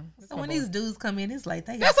daddy. Yeah. So when these dudes come in, it's like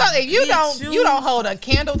they. That's all. You don't hold a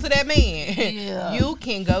candle to that man. Yeah. You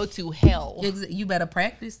can go to hell. You better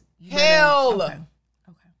practice. Hell. Okay.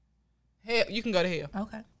 Hell. You can go to hell.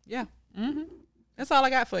 Okay. Yeah. Mm-hmm. That's all I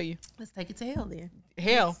got for you. Let's take it to hell then.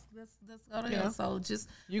 Hell. Let's go to hell. So just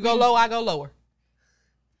you go low, I go lower.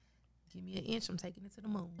 Give me an inch. I'm taking it to the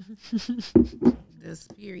moon. This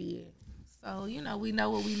period. So we know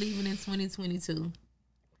what we leaving in 2022.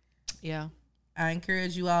 Yeah. I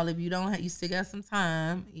encourage you all, if you don't have, you still got some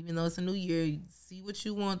time, even though it's a new year, see what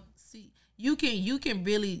you want. See, you can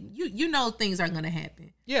really, things are going to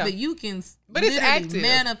happen. Yeah. But you can it's active.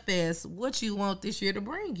 manifest what you want this year to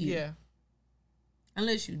bring you. Yeah.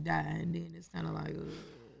 Unless you die, and then it's kind of like,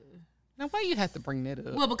 now why you have to bring that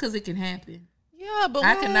up? Well, because it can happen. Yeah, but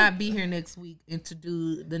I cannot be here next week and to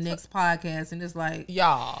do the next podcast, and it's like,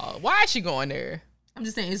 y'all, why is she going there? I'm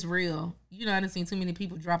just saying it's real. I done seen too many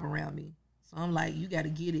people drop around me. So I'm like, you got to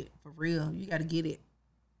get it for real. You got to get it.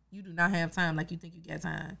 You do not have time like you think you got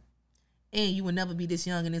time. And you will never be this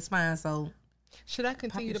young and this fine. So should I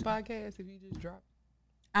continue the podcast if you just drop?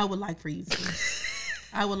 I would like for you to.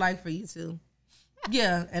 I would like for you to.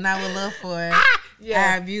 Yeah, and I would love for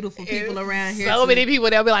our beautiful people around here. So many people,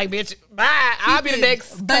 they'll be like, bitch, bye. I'll be the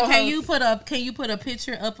next. But can you put a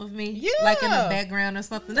picture up of me? Yeah. Like in the background or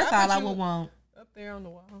something? That's all I would want. Up there on the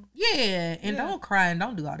wall. Yeah, and don't cry and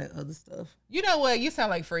don't do all that other stuff. You know what? You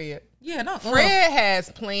sound like Fred. Yeah, no. Fred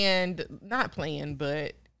has not planned,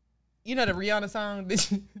 but the Rihanna song,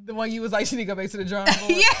 the one you was like, she need to go back to the drawing board.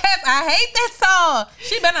 Yes, I hate that song.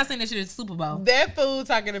 She better not sing that shit at the Super Bowl. That fool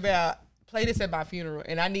talking about, play this at my funeral,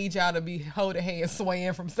 and I need y'all to be holding hands,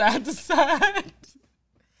 swaying from side to side.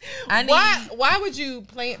 Why would you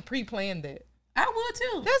pre-plan that? I would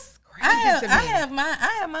too. That's crazy to me.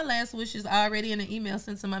 I have my last wishes already in an email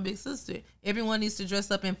sent to my big sister. Everyone needs to dress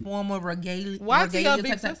up in formal regalia. Why is your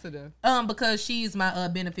big sister though? Because she's my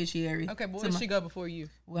beneficiary. Okay, but where did she go before you?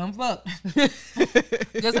 Well, I'm fucked.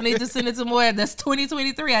 Guess I need to send it to more. That's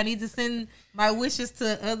 2023. I need to send my wishes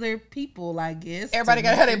to other people, I guess. Everybody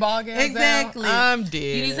got to have their ball gowns. Exactly. I'm dead.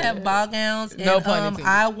 You need to have ball gowns. No and, pun intended.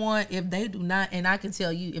 I want, if they do not, and I can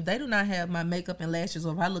tell you, if they do not have my makeup and lashes,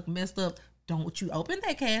 or if I look messed up, don't you open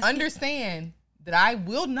that casket. Understand that I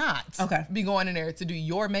will not be going in there to do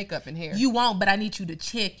your makeup and hair. You won't, but I need you to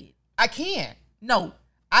check it. I can't. No.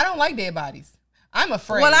 I don't like dead bodies. I'm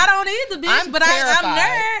afraid. Well, I don't either, bitch. But terrified. I'm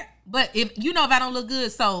nerd. But if I don't look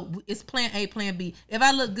good, so it's plan A, plan B. If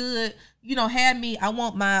I look good, have me. I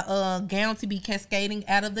want my gown to be cascading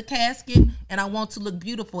out of the casket, and I want to look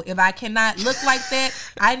beautiful. If I cannot look like that,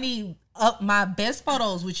 I need up my best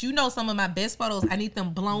photos, which some of my best photos, I need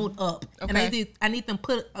them blown up, and I need them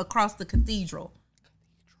put across the cathedral.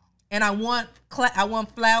 And I want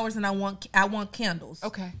flowers, and I want candles.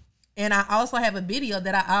 Okay. And I also have a video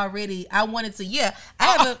that I wanted to. Yeah, I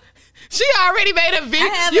have a. She already made a video.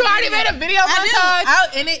 You already made a video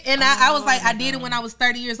montage. I was like, I did it when I was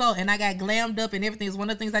 30 years old, and I got glammed up and everything. It's one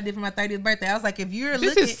of the things I did for my 30th birthday. I was like, if you're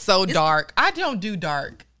this is so dark. I don't do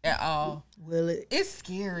dark at all. Well, it's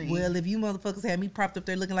scary. Well, if you motherfuckers had me propped up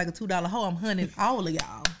there looking like a $2 hoe, I'm hunting all of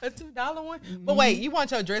y'all. A $2 one? Mm-hmm. But wait, you want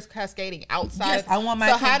your dress cascading outside? Yes, I want my.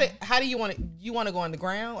 So how do you want it? You want to go on the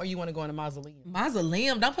ground, or you want to go in the mausoleum?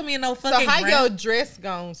 Mausoleum? Don't put me in no fucking. So how your dress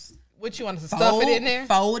goes? What you want to stuff it in there?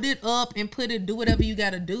 Fold it up and put it. Do whatever you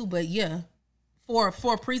got to do. But yeah,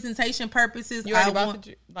 for presentation purposes, you already bought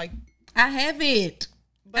I have it.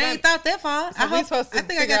 But I ain't thought that far. So we supposed to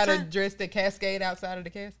figure out a dress that cascade outside of the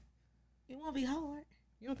casket. It won't be hard.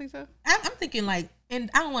 You don't think so? I'm thinking and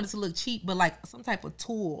I don't want it to look cheap, but like some type of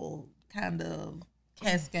tulle kind of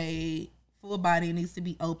cascade. Full body needs to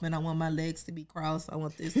be open. I want my legs to be crossed. I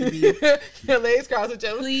want this to be your legs crossed with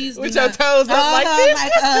your toes up like this,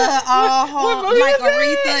 like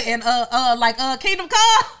Aretha and Kingdom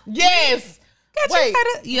Come. Yes. Wait,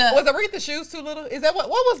 was Aretha's shoes too little? Is that what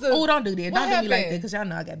was the? Oh, don't do that. Don't do me like that, because y'all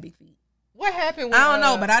know I got big feet. What happened? I don't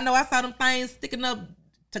know, but I know I saw them things sticking up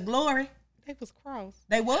to glory. They was crossed.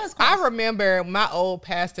 I remember my old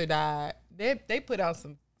pastor died. They put out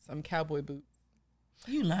some cowboy boots.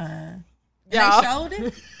 You lying? Yeah. They showed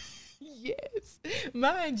it. Yes,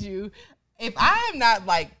 mind you, if I am not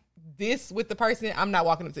like this with the person, I'm not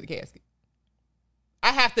walking up to the casket.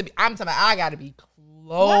 I have to be. I'm talking about I got to be close.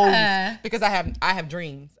 Why? Because I have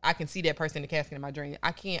dreams. I can see that person in the casket in my dream.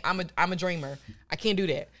 I can't. I'm a dreamer. I can't do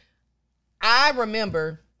that. I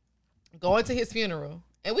remember going to his funeral.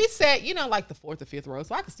 And we sat, like the 4th or 5th row,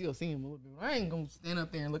 so I could still see him a little bit. I ain't going to stand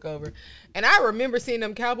up there and look over. And I remember seeing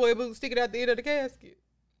them cowboy boots sticking out the end of the casket.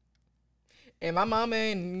 And my mama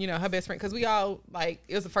and, her best friend, because we all,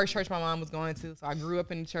 it was the first church my mom was going to. So I grew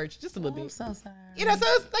up in the church just a little bit. I'm so sorry. So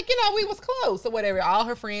it's we was close or whatever. All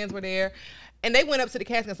her friends were there. And they went up to the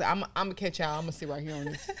casket and said, I'm going to catch y'all. I'm going to sit right here on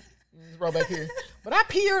this row back here. But I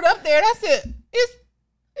peered up there and I said, it's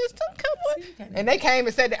some cowboy. And they came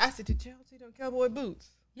and said that. I said, did y'all see them cowboy boots?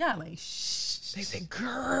 Y'all ain't shh. They said,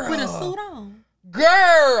 girl. With a suit on.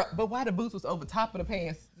 Girl. But why the boots was over top of the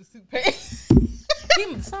pants? The suit pants.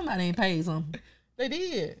 Somebody ain't paid something. They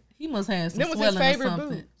did. He must have some that was swelling his favorite or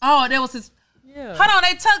something. boot. Oh, that was his. Yeah. Hold on,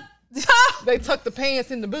 they tucked the pants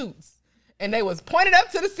in the boots. And they was pointed up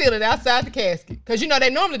to the ceiling outside the casket. Because, they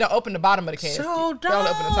normally don't open the bottom of the casket. Sure They only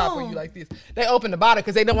open the top for you like this. They open the bottom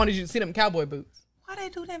because they don't want you to see them cowboy boots. Why they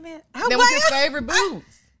do that, man? That was his favorite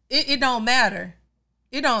boots. It don't matter.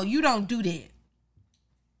 You don't do that.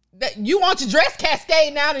 That you want your dress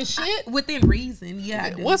cascading out and shit? Within reason, yeah. I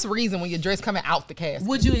do. What's reason when your dress coming out the casket?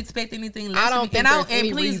 Would you expect anything less? I don't think there's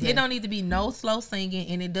any please, reason. It don't need to be no slow singing,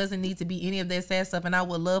 and it doesn't need to be any of that sad stuff. And I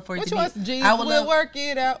would love for it to be. Jesus will work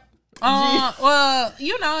it out. Well,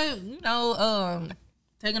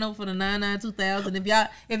 taking over for the 99-2000. If y'all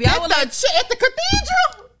would at the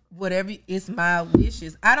cathedral. Whatever, it's my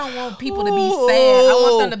wishes. I don't want people to be sad. I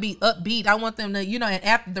want them to be upbeat. I want them to, and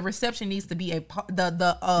after the reception needs to be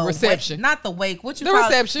the reception, not the wake. What you the call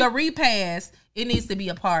reception? The repast. It needs to be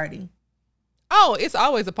a party. Oh, it's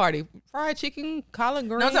always a party. Fried chicken, collard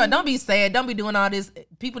greens. No, don't be sad. Don't be doing all this.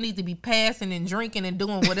 People need to be passing and drinking and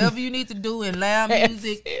doing whatever you need to do and loud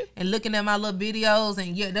music and looking at my little videos.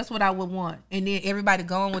 And yeah, that's what I would want. And then everybody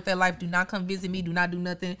going with their life. Do not come visit me. Do not do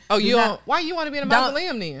nothing. Oh, why you want to be in a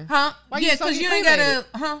mausoleum then? Huh? Why because you ain't gotta.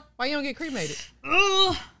 Huh? Why you don't get cremated?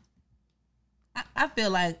 I feel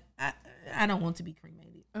like I don't want to be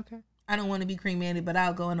cremated. Okay. I don't want to be cremated, but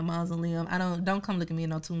I'll go in a mausoleum. Don't come look at me in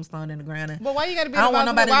no tombstone in the ground. But why you got to be in a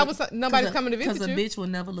mausoleum? Why was nobody's coming to visit you? Because a bitch will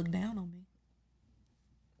never look down on me.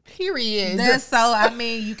 Period. That's so.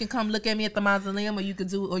 You can come look at me at the mausoleum, or you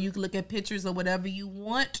could look at pictures or whatever you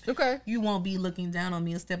want. Okay. You won't be looking down on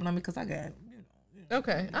me and stepping on me because I got.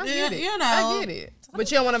 Okay, I get it. I get it. But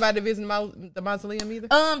you don't want nobody to visit the mausoleum either?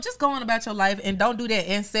 Just go on about your life and don't do that.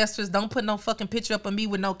 Ancestors, don't put no fucking picture up of me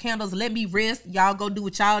with no candles. Let me rest. Y'all go do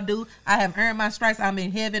what y'all do. I have earned my stripes. I'm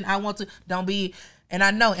in heaven. I want to. Don't be. And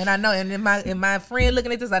I know. And in my friend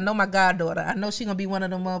looking at this, I know my goddaughter. I know she gonna be one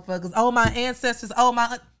of them motherfuckers. Oh, my ancestors. Oh,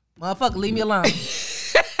 my motherfucker. Leave me alone.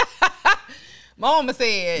 Mama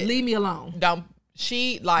said, leave me alone.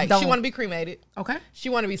 She want to be cremated. Okay. She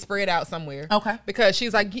want to be spread out somewhere. Okay. Because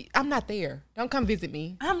she's like, I'm not there. Don't come visit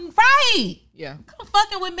me. I'm right. Yeah. Come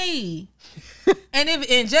fucking with me.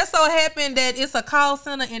 and just so happened that it's a call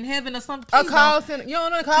center in heaven or something. A call center. You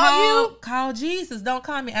don't want to call you? Call Jesus. Don't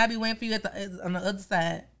call me. I'll be waiting for you on the other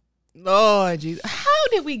side. Lord Jesus. How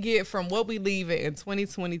did we get from what we leave in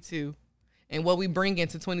 2022 and what we bring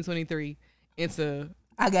into 2023 into...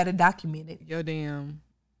 I got to document it. Yo, damn.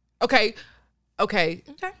 Okay.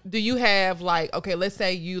 Do you have let's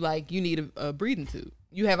say you need a breathing tube.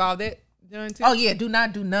 You have all that done too? Oh yeah, do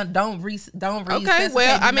not do none. Don't Okay,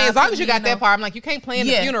 well, I mean, as long as you got that part, I'm like, you can't plan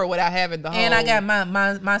the funeral without having the whole. And I got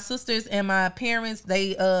my sisters and my parents.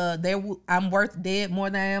 I'm worth dead more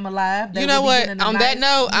than I am alive. You know what? On that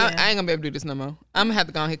note, I ain't gonna be able to do this no more. I'm gonna have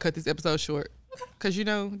to go ahead and cut this episode short because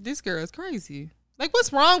this girl is crazy. Like,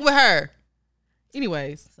 what's wrong with her?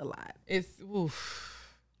 Anyways, it's a lot. It's oof.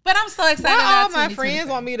 But I'm so excited. All my friends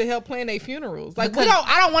want me to help plan their funerals. Like,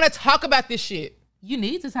 I don't want to talk about this shit. You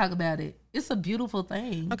need to talk about it. It's a beautiful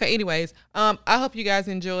thing. Okay, anyways, I hope you guys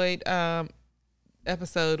enjoyed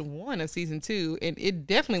episode 1 of season 2, and it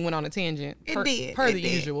definitely went on a tangent. Per the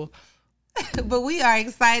usual. But we are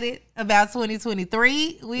excited about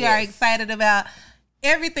 2023. We are excited about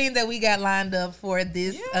everything that we got lined up for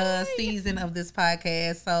this season of this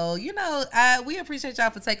podcast. So, we appreciate y'all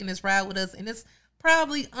for taking this ride with us, and it's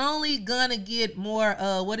probably only gonna get more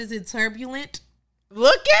turbulent.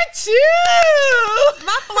 Look at you,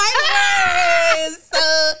 my flight words. So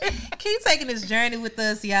keep taking this journey with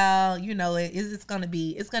us, y'all. It's gonna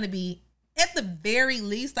be at the very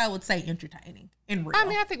least, I would say, entertaining and real. I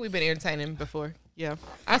mean, I think we've been entertaining before. Yeah,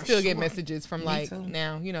 I still get messages from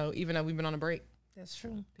now, even though we've been on a break. That's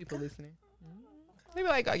true. People listening. They be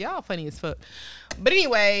like, oh, y'all funny as fuck. But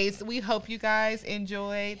anyways, we hope you guys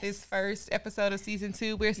enjoyed this first episode of season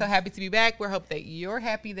 2. We're so happy to be back. We hope that you're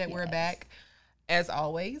happy that we're back. As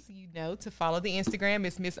always, to follow the Instagram,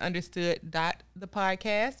 it's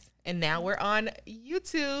misunderstood.thepodcast. And now we're on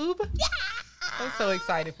YouTube. Yeah! I'm so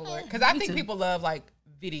excited for it. Because I think people love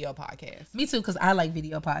video podcasts. Me too, because I like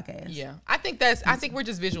video podcasts. Yeah, I think we're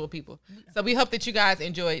just visual people. So we hope that you guys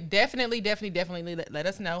enjoy. Definitely let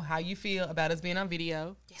us know how you feel about us being on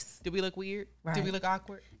video. Yes. Do we look weird? Right. Do we look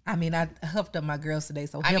awkward? I mean, I helped up my girls today,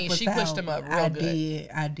 so I mean, she pushed them up real good.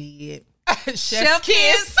 I did. Chef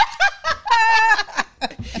kiss.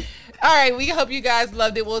 All right, we hope you guys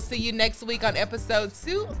loved it. We'll see you next week on episode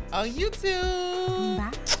 2 on YouTube.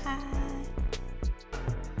 Bye.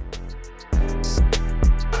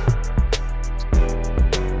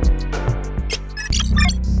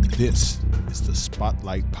 This is the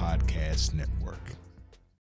Spotlight Podcast Network.